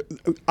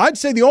 I'd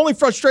say the only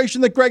frustration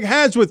that Greg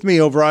has with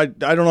me over, I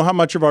don't know how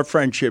much of our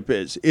friendship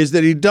is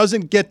that he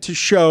doesn't get to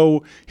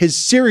show his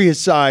serious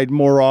side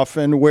more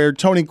often, where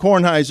Tony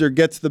Kornheiser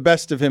gets the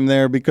best of him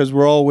there because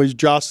we're always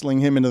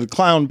jostling him into the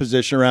clown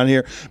position around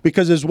here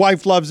because his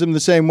wife loves him the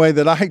same way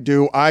that I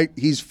do.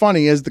 He's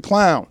funny as the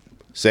clown.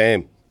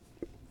 Same.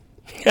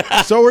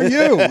 So are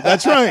you.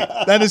 That's right.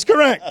 That is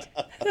correct.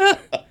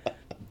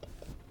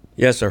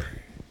 Yes, sir.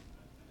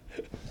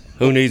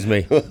 Who needs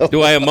me?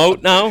 Do I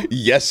emote now?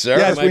 Yes, sir.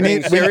 Yes, Am I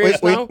being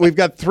serious now? we've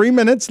got 3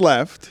 minutes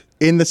left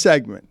in the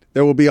segment.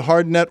 There will be a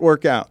hard net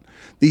workout.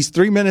 These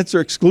 3 minutes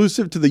are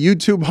exclusive to the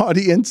YouTube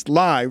audience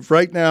live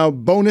right now.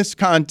 Bonus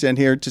content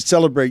here to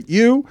celebrate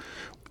you.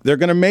 They're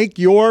going to make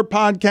your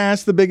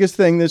podcast the biggest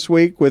thing this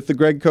week with the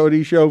Greg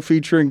Cody Show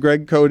featuring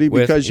Greg Cody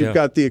because you've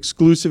got the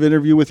exclusive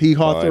interview with Hee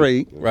Haw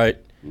 3. Right.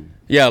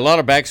 Yeah, a lot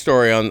of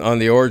backstory on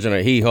the origin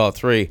of Hee Haw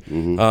 3,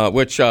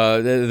 which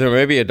there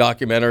may be a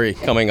documentary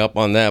coming up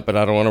on that, but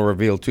I don't want to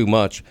reveal too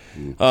much.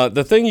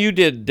 The thing you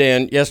did,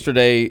 Dan,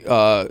 yesterday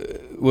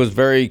was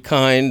very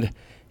kind,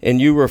 and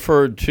you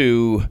referred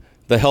to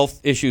the health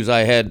issues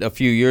I had a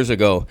few years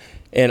ago.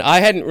 And I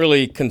hadn't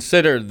really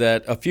considered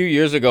that a few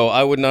years ago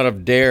I would not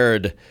have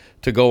dared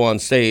to go on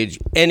stage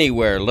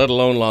anywhere, let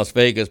alone Las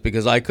Vegas,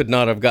 because I could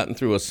not have gotten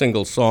through a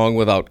single song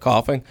without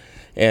coughing.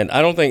 And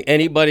I don't think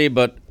anybody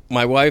but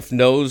my wife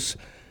knows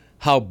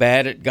how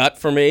bad it got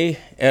for me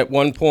at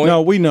one point.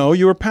 No, we know.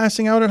 You were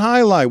passing out at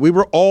Highlight. We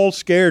were all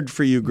scared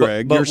for you,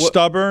 Greg. You're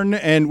stubborn,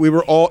 and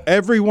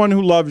everyone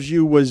who loves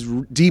you was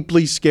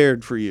deeply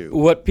scared for you.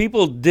 What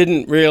people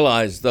didn't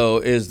realize, though,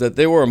 is that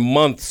there were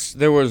months,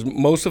 there was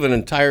most of an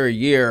entire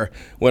year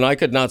when I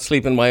could not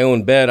sleep in my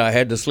own bed. I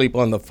had to sleep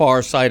on the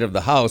far side of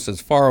the house, as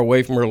far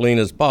away from Erlene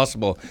as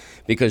possible,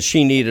 because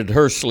she needed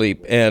her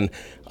sleep. And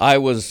I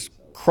was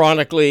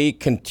chronically,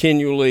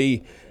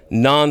 continually,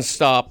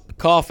 nonstop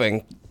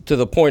coughing to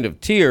the point of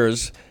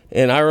tears.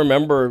 And I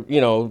remember,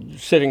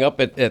 sitting up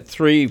at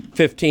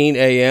 3:15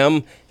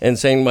 a.m. and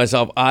saying to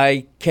myself,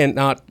 I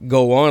cannot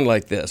go on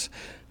like this.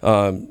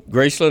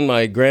 Graceland,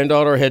 my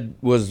granddaughter,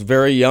 was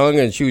very young,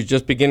 and she was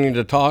just beginning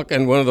to talk.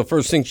 And one of the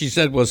first things she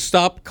said was,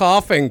 "Stop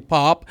coughing,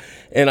 Pop."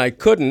 And I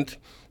couldn't.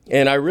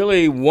 And I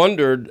really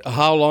wondered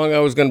how long I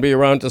was going to be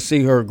around to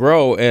see her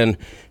grow. And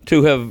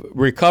to have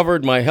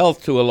recovered my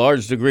health to a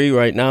large degree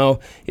right now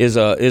is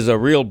a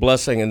real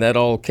blessing. And that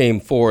all came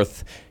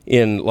forth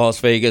in Las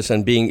Vegas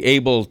and being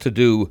able to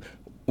do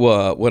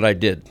what I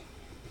did.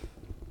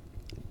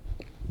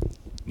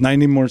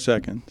 90 more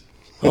seconds.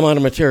 I'm out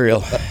of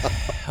material.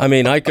 I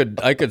mean, I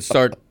could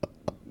start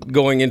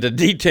going into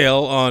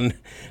detail on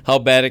how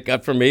bad it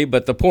got for me,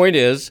 but the point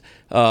is,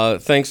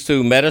 thanks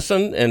to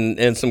medicine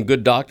and some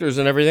good doctors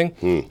and everything,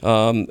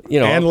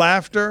 and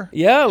laughter.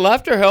 Yeah,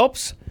 laughter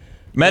helps.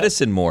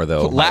 Medicine more,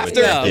 though.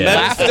 Laughter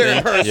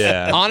hurts.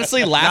 Yeah.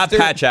 Honestly, laughter.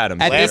 Not Patch Adams.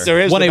 Laughter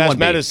is the best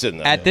medicine,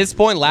 though. At this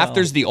point,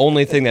 laughter's the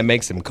only thing that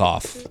makes him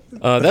cough.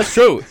 That's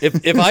true.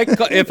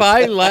 If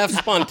I laugh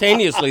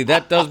spontaneously,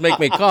 that does make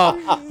me cough.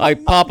 I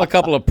pop a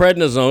couple of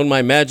prednisone,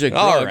 my magic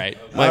drug,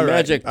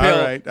 magic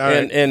pill,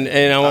 and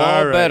I'm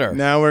all better.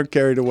 Now we're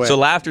carried away. So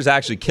laughter's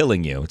actually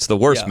killing you. It's the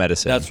worst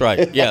medicine. That's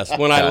right. Yes.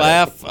 When I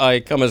laugh, I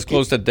come as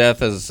close to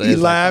death as he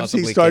laughs.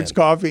 He starts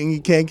can. coughing. He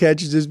can't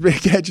catch his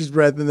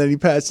breath, and then he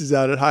passes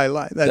out at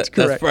Highlight. That's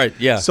correct. That's right.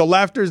 Yeah. So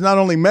laughter is not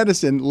only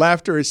medicine.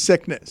 Laughter is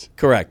sickness.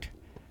 Correct.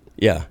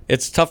 Yeah,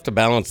 it's tough to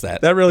balance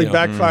that. That really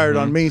backfired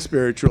on me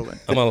spiritually.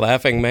 I'm a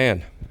laughing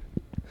man.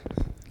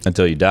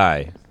 Until you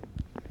die.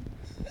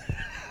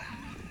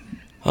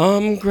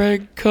 I'm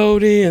Greg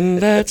Cody, and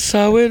that's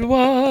how it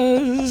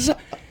was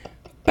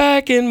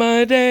back in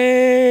my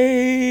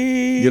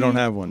day. You don't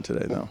have one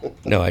today, though.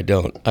 No, I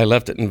don't. I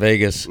left it in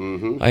Vegas.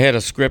 I had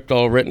a script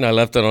all written. I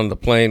left it on the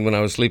plane when I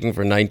was sleeping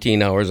for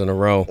 19 hours in a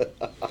row.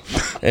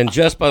 And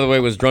Jess, by the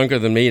way, was drunker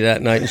than me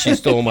that night, and she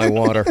stole my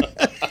water.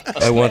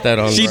 I want that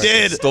on. She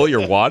did. Stole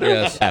your water?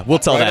 Yes. Yeah, we'll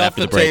tell right that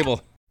after the break.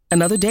 Table.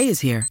 Another day is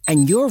here,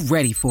 and you're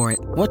ready for it.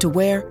 What to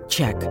wear?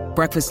 Check.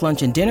 Breakfast,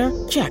 lunch, and dinner?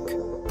 Check.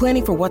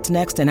 Planning for what's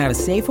next and how to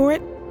save for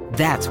it?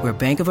 That's where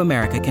Bank of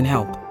America can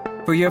help.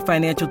 For your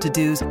financial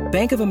to-dos,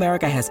 Bank of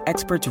America has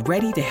experts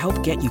ready to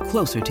help get you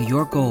closer to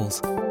your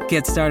goals.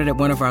 Get started at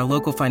one of our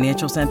local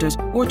financial centers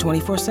or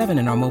 24/7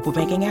 in our mobile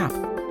banking app.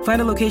 Find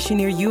a location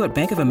near you at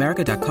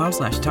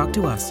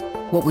bankofamerica.com/talktous.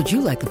 What would you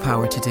like the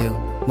power to do?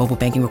 Mobile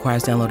banking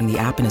requires downloading the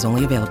app and is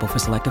only available for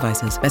select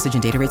devices. Message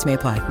and data rates may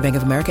apply. Bank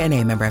of America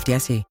N.A., member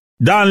FDIC.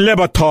 Don Le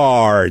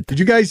Batard. Did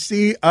you guys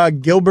see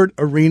Gilbert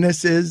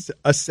Arenas'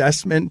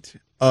 assessment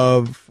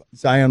of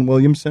Zion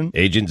Williamson?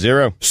 Agent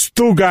Zero.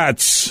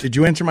 Stugats. Did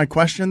you answer my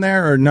question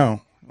there or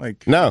no?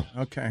 No.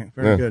 Okay,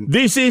 very good.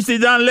 This is the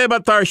Don Le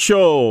Batard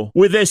Show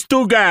with the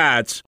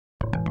Stugats.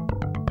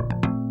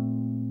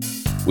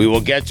 We will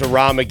get to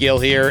Ron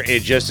McGill here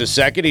in just a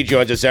second. He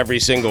joins us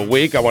every single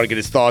week. I want to get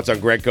his thoughts on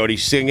Greg Cody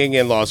singing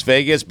in Las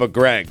Vegas. But,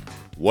 Greg,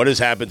 what has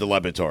happened to Le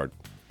Batard?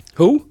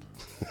 Who?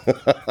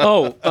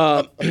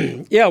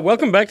 Yeah,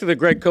 welcome back to the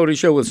Greg Cody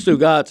Show with Stu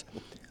Gatz.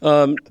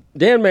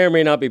 Dan may or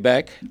may not be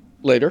back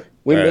later.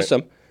 We miss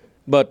him.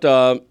 But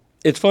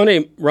it's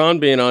funny Ron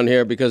being on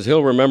here because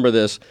he'll remember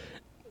this.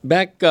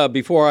 Back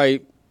before I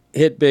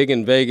hit big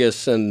in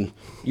Vegas and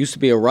used to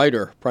be a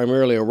writer,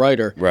 primarily a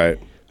writer. Right.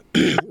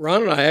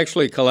 Ron and I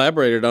actually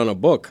collaborated on a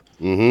book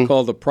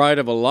called The Pride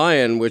of a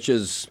Lion, which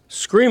is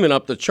screaming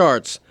up the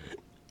charts.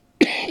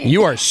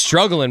 You are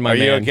struggling, my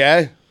man. Are you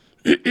okay?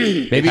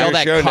 Maybe all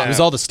that it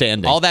was all the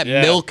standing. all that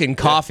milk and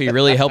coffee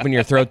really helping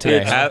your throat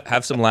today.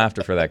 Have some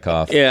laughter for that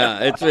cough.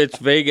 Yeah, it's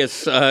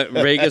Vegas.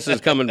 Vegas is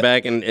coming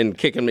back and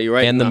kicking me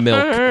right And the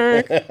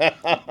milk.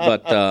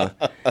 But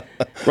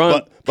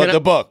Ron, but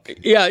the book.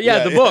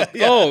 Yeah, the book.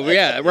 Yeah. Oh,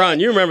 yeah, Ron,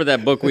 you remember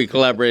that book we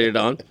collaborated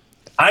on?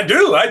 I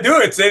do.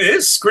 It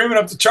is screaming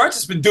up the charts.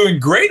 It's been doing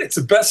great. It's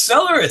a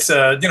bestseller. It's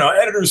a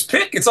editor's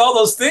pick. It's all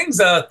those things.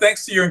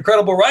 Thanks to your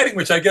incredible writing,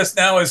 which I guess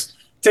now is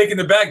taking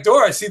the back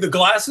door. I see the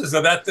glasses.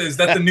 Is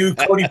that the new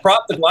Cody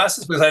prop? The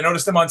glasses, because I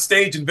noticed them on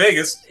stage in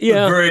Vegas.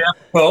 Yeah, very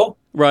apropos.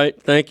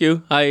 Right. Thank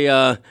you.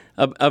 I've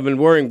been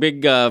wearing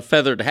big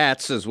feathered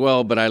hats as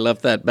well, but I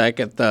left that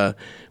back at the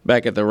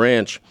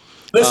ranch.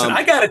 Listen,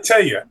 I got to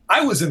tell you,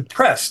 I was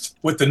impressed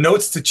with the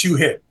notes that you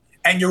hit,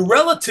 and you're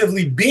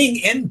relatively being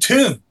in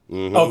tune.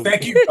 Mm-hmm. Oh,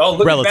 thank you. Oh,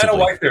 look at man and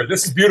wife there.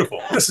 This is beautiful.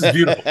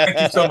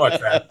 Thank you so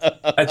much, man.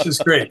 That's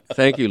just great.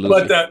 Thank you,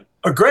 Lucy.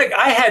 But Greg,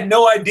 I had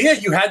no idea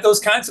you had those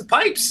kinds of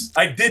pipes.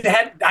 I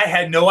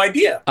had no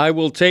idea. I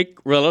will take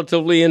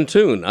relatively in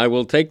tune. I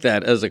will take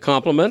that as a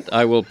compliment.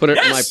 I will put it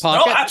in my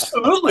pocket. No,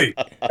 absolutely.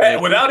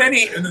 Without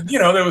any,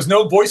 there was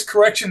no voice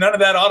correction, none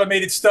of that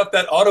automated stuff,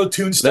 that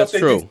auto-tune stuff.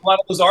 That's true. Do a lot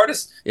of those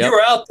artists. Yep. You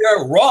were out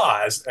there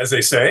raw, as they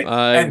say.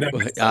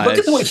 Look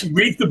at the way she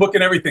reads the book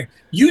and everything.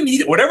 You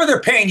need whatever they're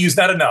paying you is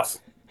not enough.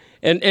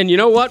 And you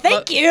know what?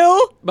 Thank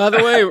you. By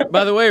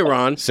the way,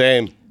 Ron.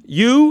 Same.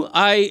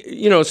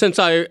 Since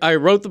I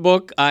wrote the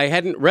book, I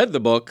hadn't read the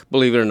book,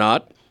 believe it or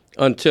not,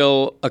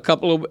 until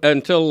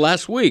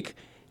last week.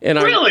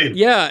 And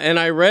really? And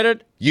I read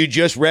it. You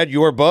just read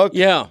your book?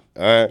 Yeah. All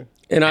right.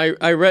 And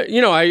I read,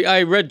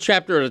 I read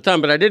chapter at a time,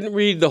 but I didn't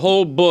read the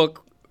whole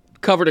book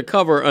cover to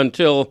cover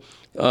until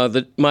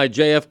my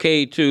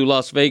JFK to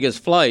Las Vegas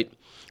flight,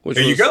 which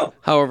there you was go.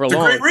 However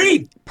long. It's a great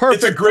read.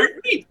 Perfect. It's a great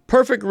read.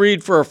 Perfect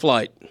read for a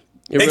flight.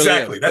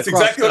 Exactly. That's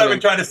exactly what I've been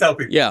trying to tell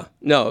people. Yeah.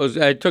 No,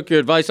 I took your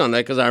advice on that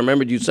because I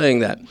remembered you saying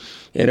that,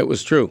 and it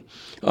was true.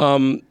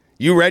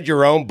 You read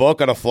your own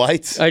book on a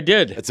flight? I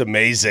did. It's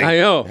amazing. I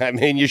know. I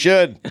mean, you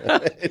should.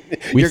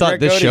 We thought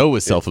this show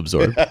was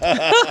self-absorbed.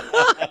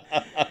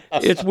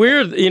 It's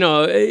weird.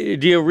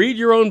 Do you read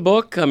your own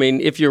book? I mean,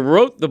 if you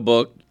wrote the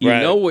book, you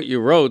know what you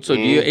wrote, so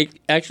do you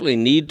actually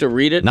need to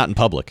read it? Not in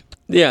public.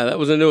 Yeah, that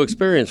was a new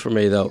experience for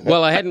me, though.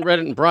 Well, I hadn't read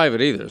it in private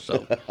either,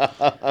 so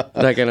that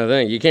kind of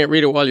thing. You can't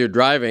read it while you're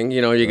driving.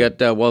 You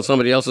got while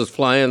somebody else is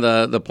flying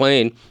the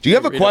plane. Do you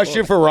have a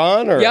question for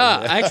Ron? Or?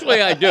 Yeah,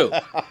 actually, I do.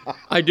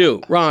 I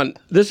do. Ron,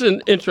 this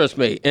interests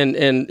me, and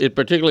it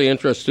particularly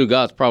interests Stu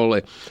Gatz,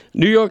 probably.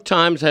 New York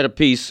Times had a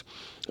piece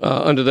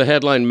under the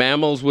headline,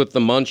 Mammals with the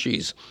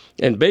Munchies.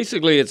 And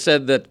basically it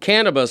said that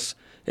cannabis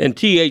and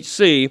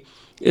THC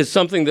is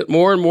something that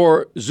more and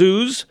more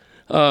zoos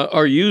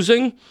are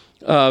using.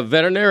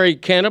 Veterinary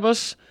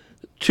cannabis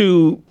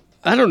to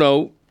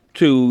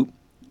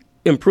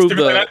improve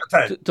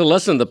to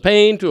lessen the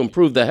pain, to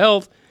improve the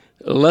health,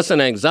 lessen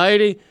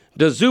anxiety.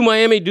 Does Zoo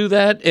Miami do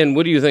that? And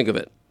what do you think of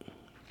it?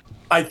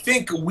 I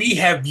think we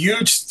have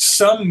used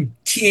some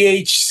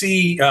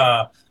THC,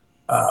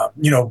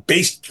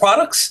 based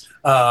products,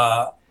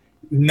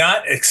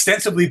 not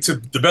extensively to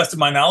the best of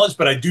my knowledge,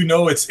 but I do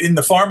know it's in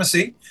the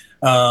pharmacy.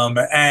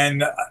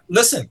 And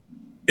listen,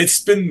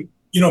 it's been,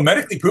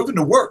 medically proven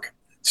to work.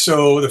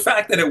 So the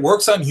fact that it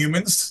works on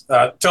humans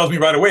tells me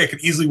right away it could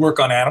easily work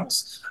on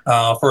animals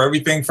for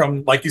everything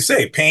from, like you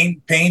say,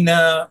 pain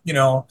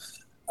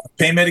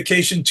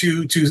medication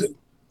to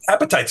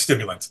appetite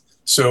stimulant.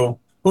 So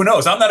who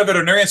knows? I'm not a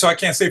veterinarian, so I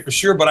can't say for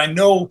sure, but I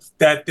know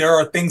that there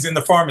are things in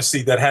the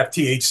pharmacy that have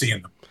THC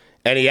in them.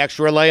 Any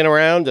extra laying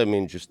around? I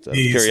mean, just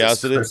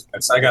curiosity.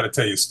 I got to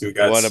tell you, Stu,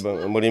 guys.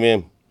 What do you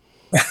mean?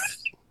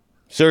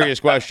 Serious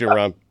question,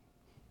 Ron.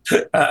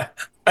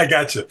 I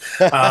got you.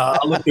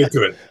 I'll look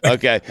into it.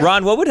 Okay.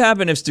 Ron, what would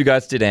happen if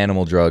Stugats did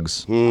animal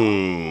drugs?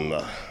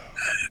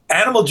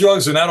 animal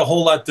drugs are not a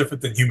whole lot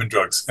different than human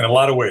drugs in a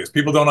lot of ways.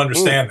 People don't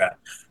understand that.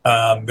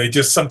 They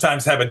just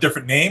sometimes have a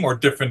different name or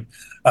different,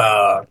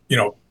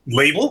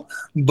 label,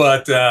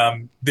 but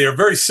they're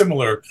very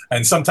similar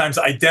and sometimes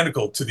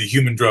identical to the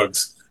human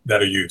drugs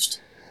that are used.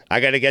 I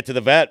got to get to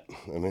the vet.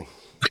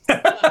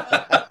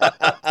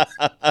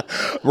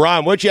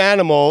 Ron, which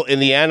animal in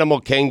the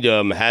animal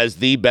kingdom has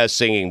the best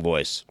singing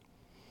voice?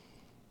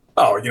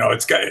 Oh,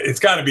 it's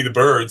got to be the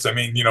birds. I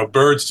mean,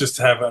 birds just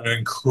have an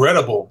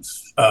incredible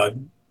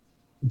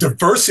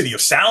diversity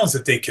of sounds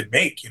that they can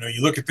make.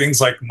 You look at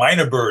things like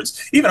minor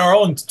birds, even our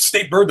own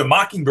state bird, the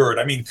mockingbird.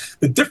 I mean,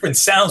 the different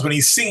sounds when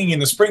he's singing in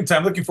the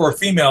springtime, looking for a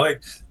female,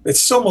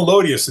 it's so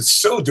melodious. It's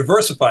so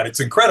diversified. It's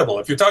incredible.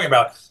 If you're talking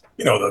about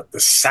the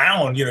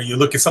sound, you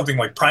look at something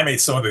like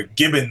primates, some of the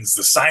gibbons,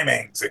 the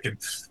siamangs that can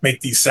make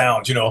these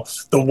sounds,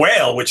 the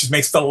whale, which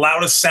makes the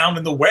loudest sound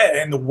in the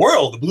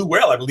world. The blue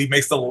whale, I believe,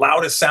 makes the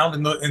loudest sound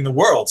in the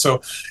world.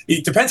 So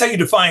it depends how you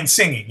define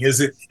singing. Is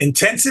it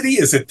intensity?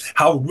 Is it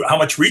how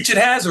much reach it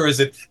has? Or is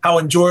it how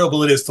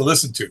enjoyable it is to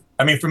listen to?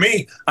 I mean, for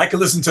me, I could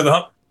listen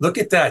to look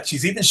at that.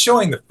 She's even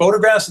showing the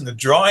photographs and the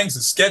drawings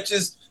and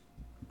sketches.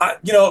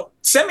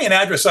 Send me an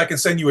address so I can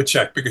send you a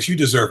check because you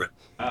deserve it.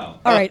 All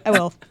right, I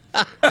will.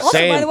 Also,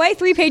 by the way,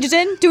 3 pages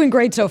in, doing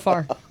great so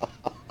far.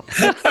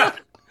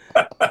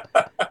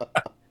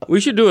 We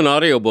should do an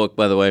audiobook,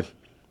 by the way.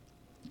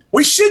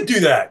 We should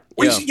do that.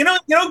 Should,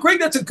 Greg,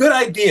 that's a good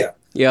idea.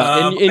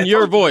 Yeah, in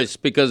your voice,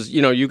 because,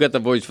 you got the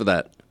voice for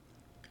that.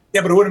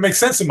 Yeah, but it wouldn't make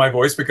sense in my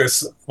voice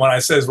because when I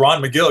says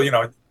Ron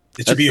McGill,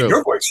 it should be in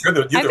your voice. I've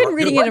been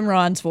reading it in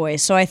Ron's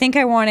voice, so I think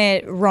I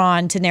wanted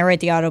Ron to narrate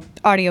the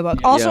audiobook.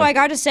 Also, I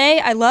got to say,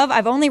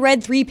 I've only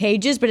read 3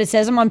 pages, but it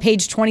says I'm on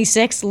page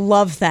 26.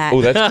 Love that.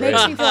 Oh, that's great.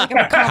 Makes me feel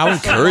like I'm How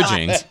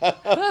encouraging.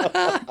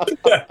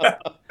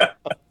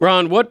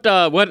 Ron, what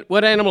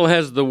animal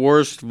has the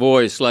worst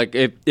voice? Like,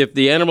 if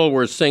the animal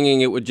were singing,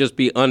 it would just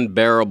be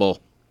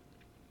unbearable.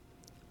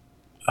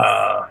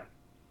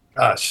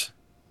 Gosh.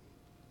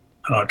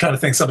 I'm trying to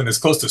think something as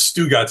close to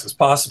Stugatz as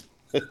possible.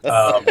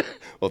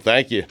 Well,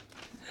 thank you.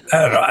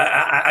 I don't know.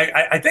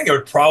 I think it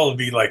would probably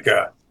be like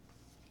a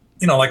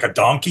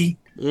donkey,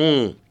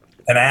 an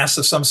ass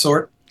of some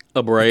sort.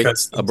 A braying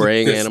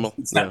animal.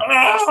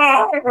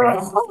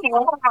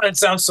 It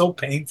sounds so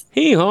painful.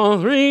 Hee-haw,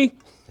 three.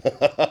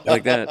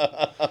 Like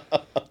that.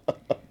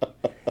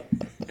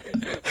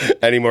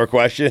 Any more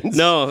questions?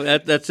 No,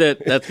 that's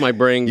it. That's my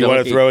brain. You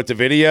want to throw it to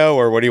video,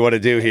 or what do you want to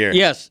do here?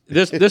 Yes,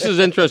 this is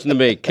interesting to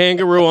me.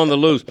 Kangaroo on the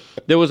loose.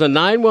 There was a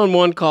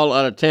 911 call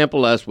out of Tampa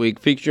last week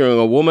featuring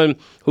a woman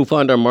who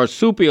found a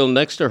marsupial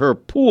next to her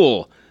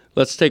pool.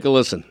 Let's take a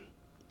listen.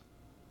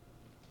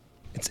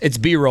 It's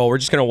B-roll. We're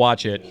just gonna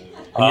watch it. And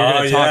you're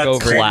gonna talk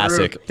over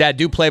classic. it. Dad,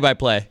 do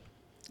play-by-play.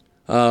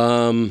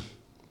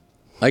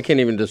 I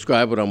can't even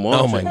describe what I'm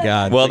watching. Oh my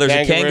God! Well, there's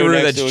a kangaroo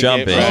that's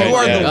jumping. You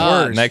are the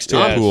worst. Next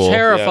to a pool. I'm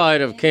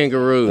terrified of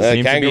kangaroos.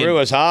 Kangaroo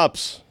has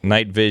hops.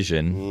 Night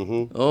vision.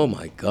 Mm-hmm. Oh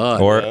my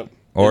God!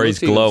 Or he's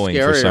glowing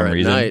for some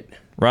reason. Night.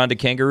 Ron, do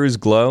kangaroos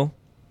glow?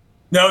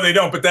 No, they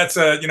don't. But that's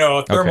a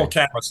thermal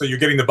camera, so you're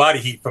getting the body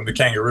heat from the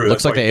kangaroo.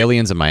 Looks like the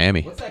aliens in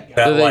Miami.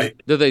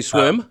 Do they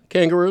swim?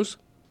 Kangaroos?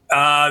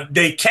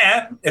 They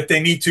can if they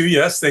need to.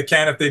 Yes, they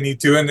can if they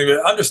need to. And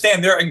they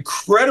understand they're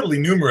incredibly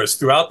numerous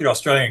throughout the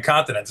Australian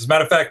continent. As a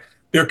matter of fact,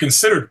 they're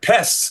considered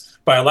pests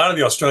by a lot of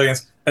the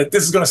Australians.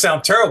 This is going to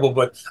sound terrible,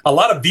 but a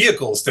lot of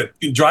vehicles that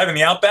drive in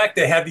the outback,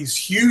 they have these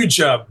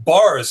huge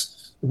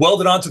bars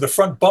welded onto the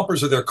front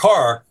bumpers of their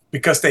car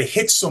because they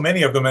hit so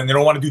many of them and they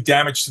don't want to do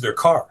damage to their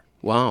car.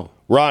 Wow.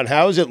 Ron,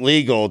 how is it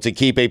legal to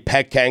keep a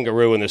pet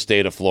kangaroo in the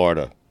state of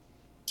Florida?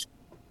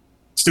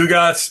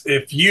 Stugatz,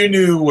 if you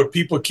knew what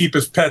people keep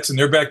as pets in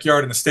their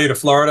backyard in the state of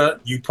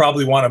Florida, you'd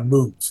probably want to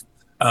move.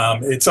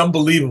 It's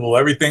unbelievable.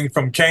 Everything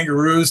from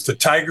kangaroos to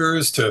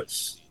tigers to,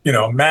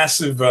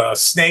 massive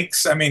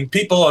snakes. I mean,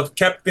 people have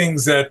kept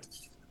things that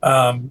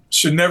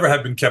should never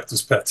have been kept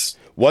as pets.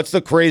 What's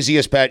the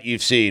craziest pet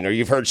you've seen or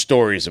you've heard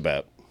stories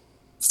about?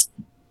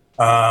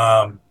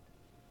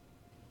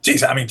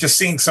 Just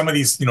seeing some of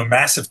these,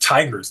 massive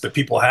tigers that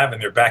people have in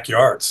their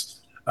backyards.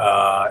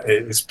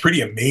 It's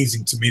pretty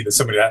amazing to me that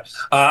somebody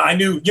I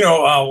knew,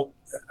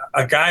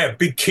 a guy, a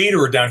big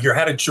caterer down here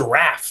had a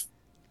giraffe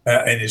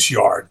in his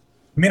yard.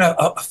 I mean,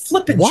 a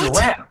flipping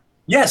giraffe.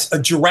 Yes,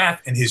 a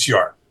giraffe in his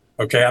yard.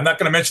 Okay, I'm not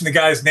going to mention the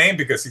guy's name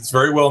because he's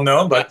very well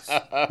known, but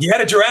he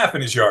had a giraffe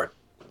in his yard.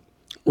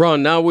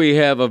 Ron, now we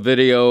have a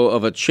video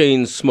of a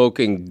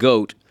chain-smoking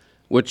goat,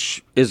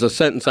 which is a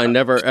sentence I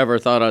never, ever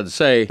thought I'd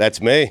say.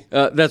 That's me.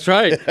 That's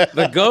right.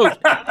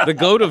 The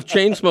goat of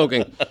chain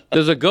smoking.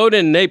 There's a goat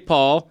in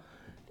Nepal,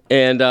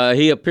 and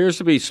he appears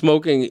to be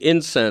smoking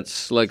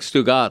incense like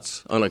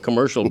Stugatz on a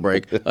commercial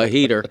break, a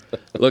heater.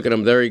 Look at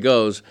him. There he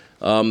goes.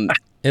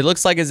 It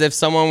looks like as if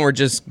someone were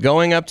just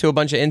going up to a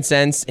bunch of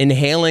incense,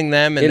 inhaling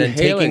them, and then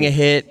taking a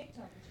hit.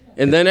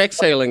 And then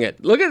exhaling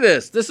it. Look at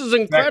this. This is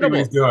incredible.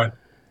 Exactly what he's doing.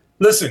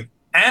 Listen,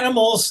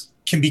 animals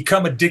can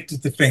become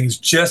addicted to things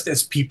just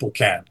as people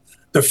can.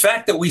 The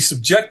fact that we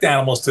subject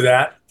animals to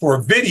that for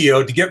a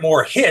video to get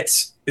more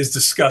hits is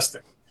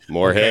disgusting.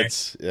 More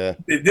hits. Yeah.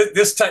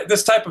 This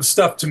type of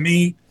stuff to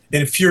me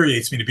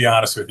infuriates me, to be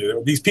honest with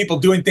you. These people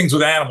doing things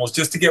with animals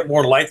just to get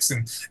more likes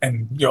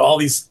and all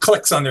these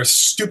clicks on their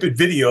stupid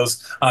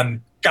videos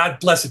on God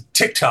blessed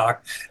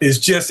TikTok is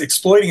just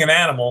exploiting an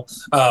animal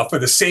for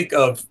the sake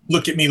of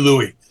look at me,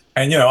 Louie.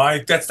 And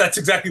that's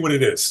exactly what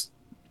it is.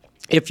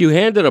 If you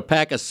handed a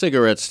pack of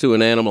cigarettes to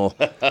an animal,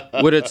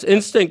 would its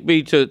instinct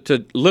be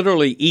to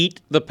literally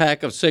eat the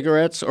pack of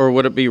cigarettes, or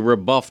would it be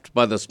rebuffed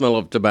by the smell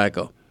of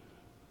tobacco?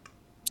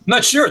 I'm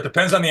not sure. It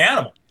depends on the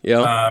animal.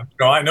 Yeah.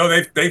 I know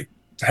they've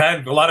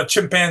had a lot of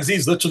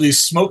chimpanzees literally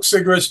smoke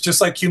cigarettes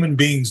just like human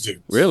beings do.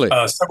 Really?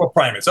 Several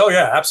primates. Oh,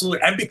 yeah, absolutely.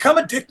 And become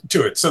addicted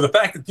to it. So the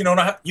fact that you don't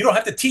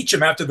have to teach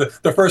them after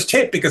the first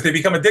hit because they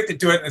become addicted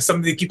to it and it's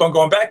something they keep on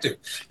going back to.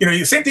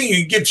 The same thing, you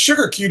can give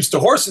sugar cubes to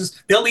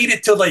horses. They'll eat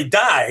it till they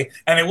die,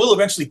 and it will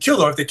eventually kill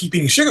them if they keep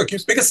eating sugar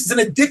cubes because it's an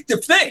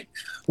addictive thing.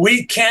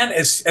 We can,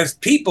 as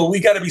people, we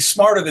got to be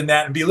smarter than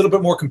that and be a little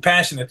bit more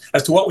compassionate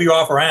as to what we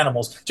offer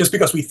animals just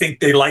because we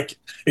think they like it.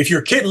 If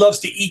your kid loves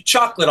to eat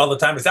chocolate all the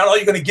time, is that all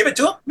you're going to give it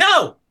to him?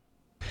 No.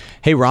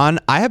 Hey, Ron,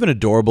 I have an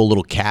adorable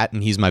little cat,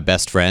 and he's my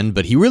best friend,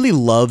 but he really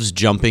loves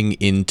jumping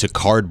into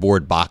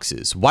cardboard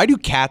boxes. Why do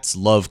cats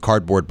love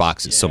cardboard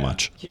boxes so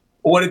much?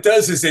 What it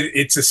does is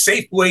it's a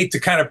safe way to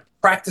kind of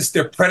practice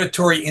their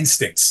predatory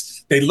instincts.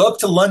 They love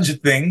to lunge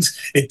at things.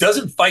 It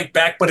doesn't fight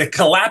back, but it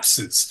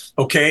collapses,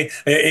 okay?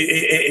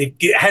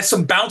 It has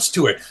some bounce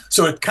to it.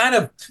 So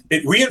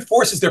it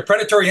reinforces their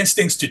predatory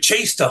instincts to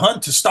chase, to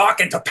hunt, to stalk,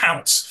 and to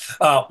pounce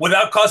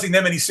without causing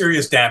them any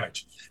serious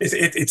damage.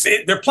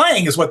 They're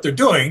playing is what they're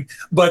doing,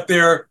 but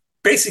they're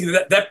basically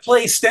that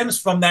play stems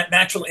from that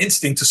natural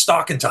instinct to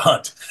stalk and to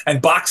hunt.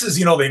 And boxes,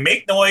 they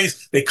make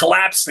noise, they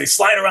collapse, they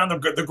slide around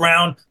the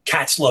ground.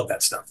 Cats love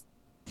that stuff.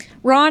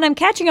 Ron, I'm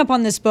catching up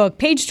on this book,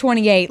 page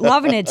 28,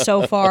 loving it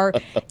so far.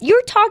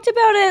 You talked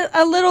about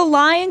a little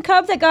lion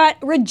cub that got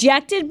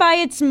rejected by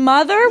its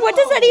mother. No. What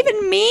does that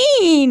even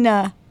mean?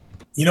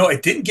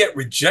 It didn't get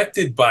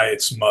rejected by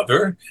its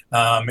mother.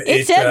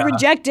 It said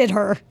rejected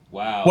her.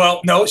 Wow.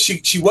 Well, no,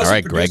 she wasn't. All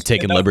right, Greg,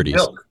 taking liberties.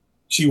 Milk.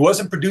 She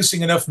wasn't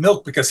producing enough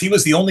milk because he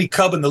was the only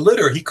cub in the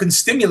litter. He couldn't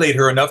stimulate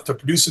her enough to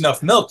produce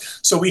enough milk.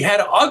 So we had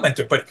to augment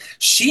her. But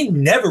she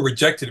never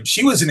rejected him.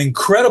 She was an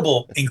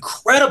incredible,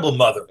 incredible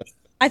mother.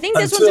 I think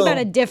this one's about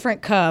a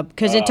different cub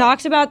because it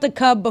talks about the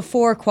cub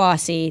before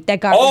Kwasi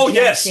that got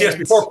rejected. yes,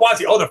 before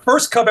Kwasi. Oh, the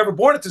first cub ever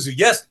born at the zoo,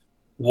 yes,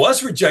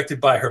 was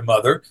rejected by her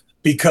mother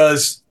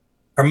because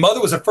her mother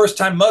was a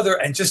first-time mother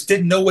and just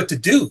didn't know what to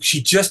do. She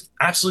just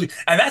absolutely,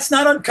 and that's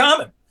not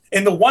uncommon.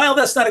 In the wild,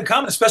 that's not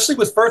uncommon, especially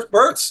with first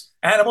births.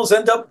 Animals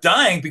end up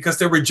dying because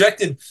they're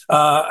rejected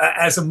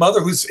as a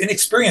mother who's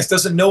inexperienced,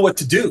 doesn't know what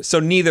to do.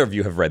 So neither of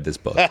you have read this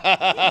book. No,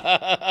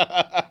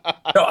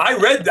 I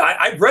read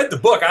the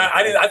book.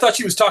 I thought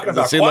she was talking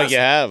about Kwasi. It seems like you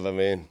have. I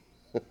mean,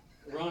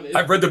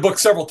 I've read the book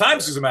several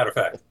times, as a matter of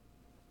fact,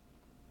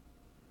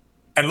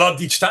 and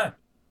loved each time.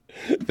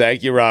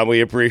 Thank you, Ron.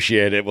 We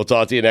appreciate it. We'll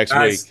talk to you next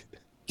week.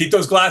 Keep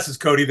those glasses,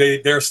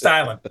 Cody. They're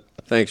styling.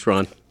 Thanks,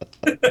 Ron.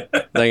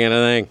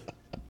 Thing.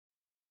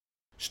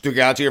 Stu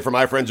Gouts here for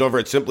my friends over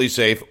at Simply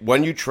Safe.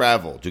 When you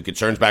travel, do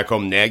concerns back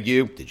home nag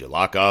you? Did you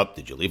lock up?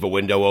 Did you leave a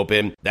window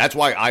open? That's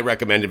why I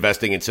recommend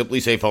investing in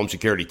Simply Safe Home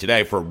Security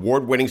today for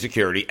award-winning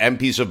security and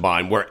peace of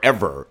mind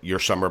wherever your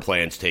summer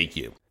plans take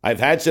you. I've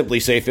had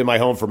Simply Safe in my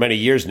home for many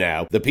years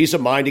now. The peace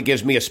of mind it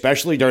gives me,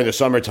 especially during the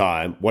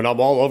summertime when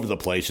I'm all over the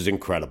place, is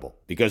incredible.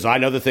 Because I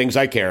know the things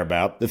I care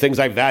about, the things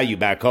I value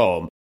back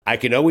home. I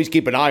can always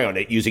keep an eye on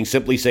it using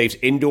Simply Safe's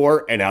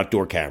indoor and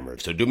outdoor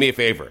cameras. So do me a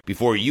favor.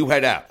 Before you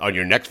head out on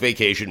your next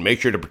vacation,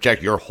 make sure to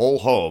protect your whole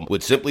home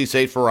with Simply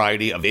Safe's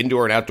variety of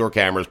indoor and outdoor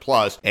cameras,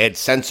 plus add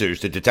sensors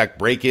to detect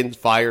break-ins,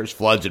 fires,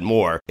 floods, and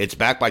more. It's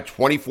backed by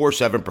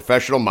 24/7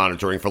 professional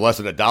monitoring for less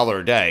than $1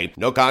 a day,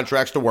 no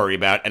contracts to worry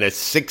about, and a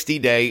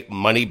 60-day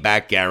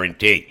money-back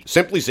guarantee.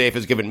 Simply Safe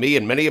has given me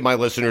and many of my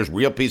listeners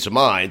real peace of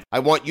mind. I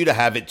want you to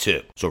have it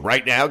too. So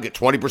right now, get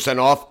 20%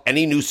 off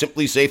any new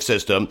Simply Safe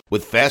system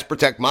with Fast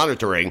Protect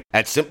monitoring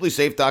at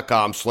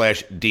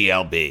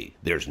simplysafe.com/DLB.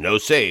 There's no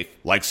safe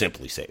like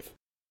Simply Safe.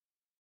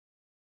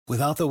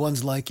 Without the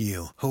ones like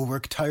you, who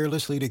work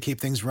tirelessly to keep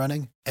things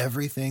running,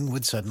 everything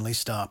would suddenly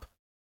stop.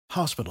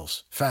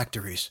 Hospitals,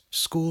 factories,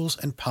 schools,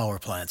 and power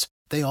plants,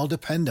 they all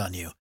depend on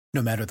you.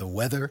 No matter the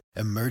weather,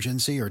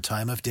 emergency, or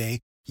time of day,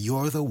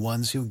 you're the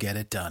ones who get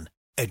it done.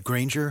 At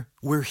Grainger,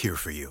 we're here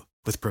for you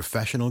with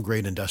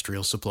professional-grade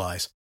industrial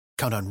supplies.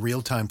 Count on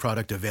real-time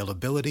product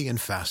availability and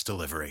fast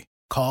delivery.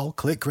 Call,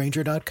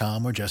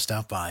 clickgrainger.com, or just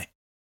stop by.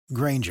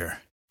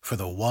 Grainger, for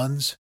the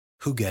ones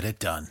who get it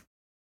done.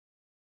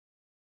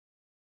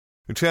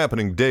 It's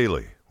happening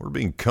daily. We're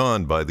being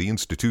conned by the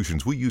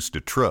institutions we used to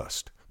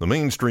trust. The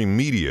mainstream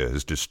media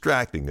is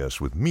distracting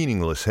us with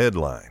meaningless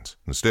headlines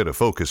instead of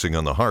focusing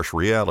on the harsh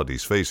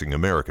realities facing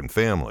American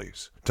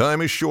families.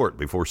 Time is short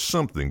before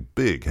something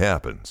big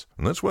happens,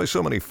 and that's why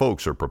so many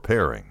folks are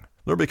preparing.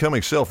 They're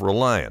becoming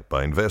self-reliant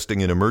by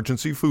investing in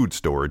emergency food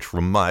storage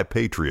from My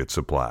Patriot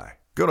Supply.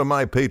 Go to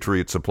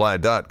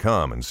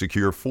MyPatriotSupply.com and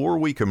secure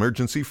 4-week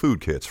emergency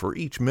food kits for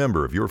each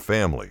member of your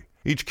family.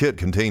 Each kit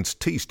contains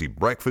tasty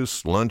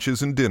breakfasts,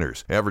 lunches, and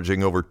dinners,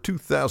 averaging over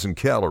 2,000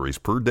 calories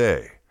per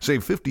day.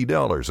 Save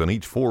 $50 on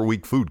each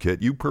 4-week food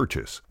kit you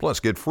purchase. Plus,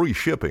 get free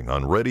shipping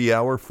on Ready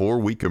Hour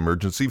 4-week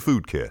emergency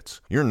food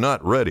kits. You're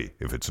not ready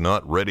if it's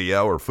not Ready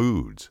Hour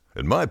Foods.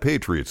 At My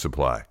Patriot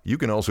Supply, you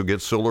can also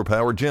get solar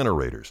power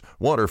generators,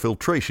 water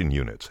filtration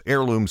units,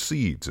 heirloom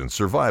seeds, and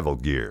survival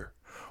gear.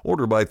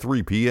 Order by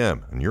 3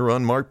 p.m. and your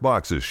unmarked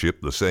boxes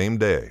ship the same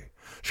day.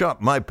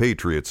 Shop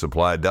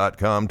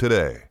MyPatriotSupply.com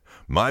today.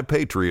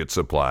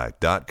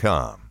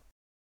 MyPatriotSupply.com.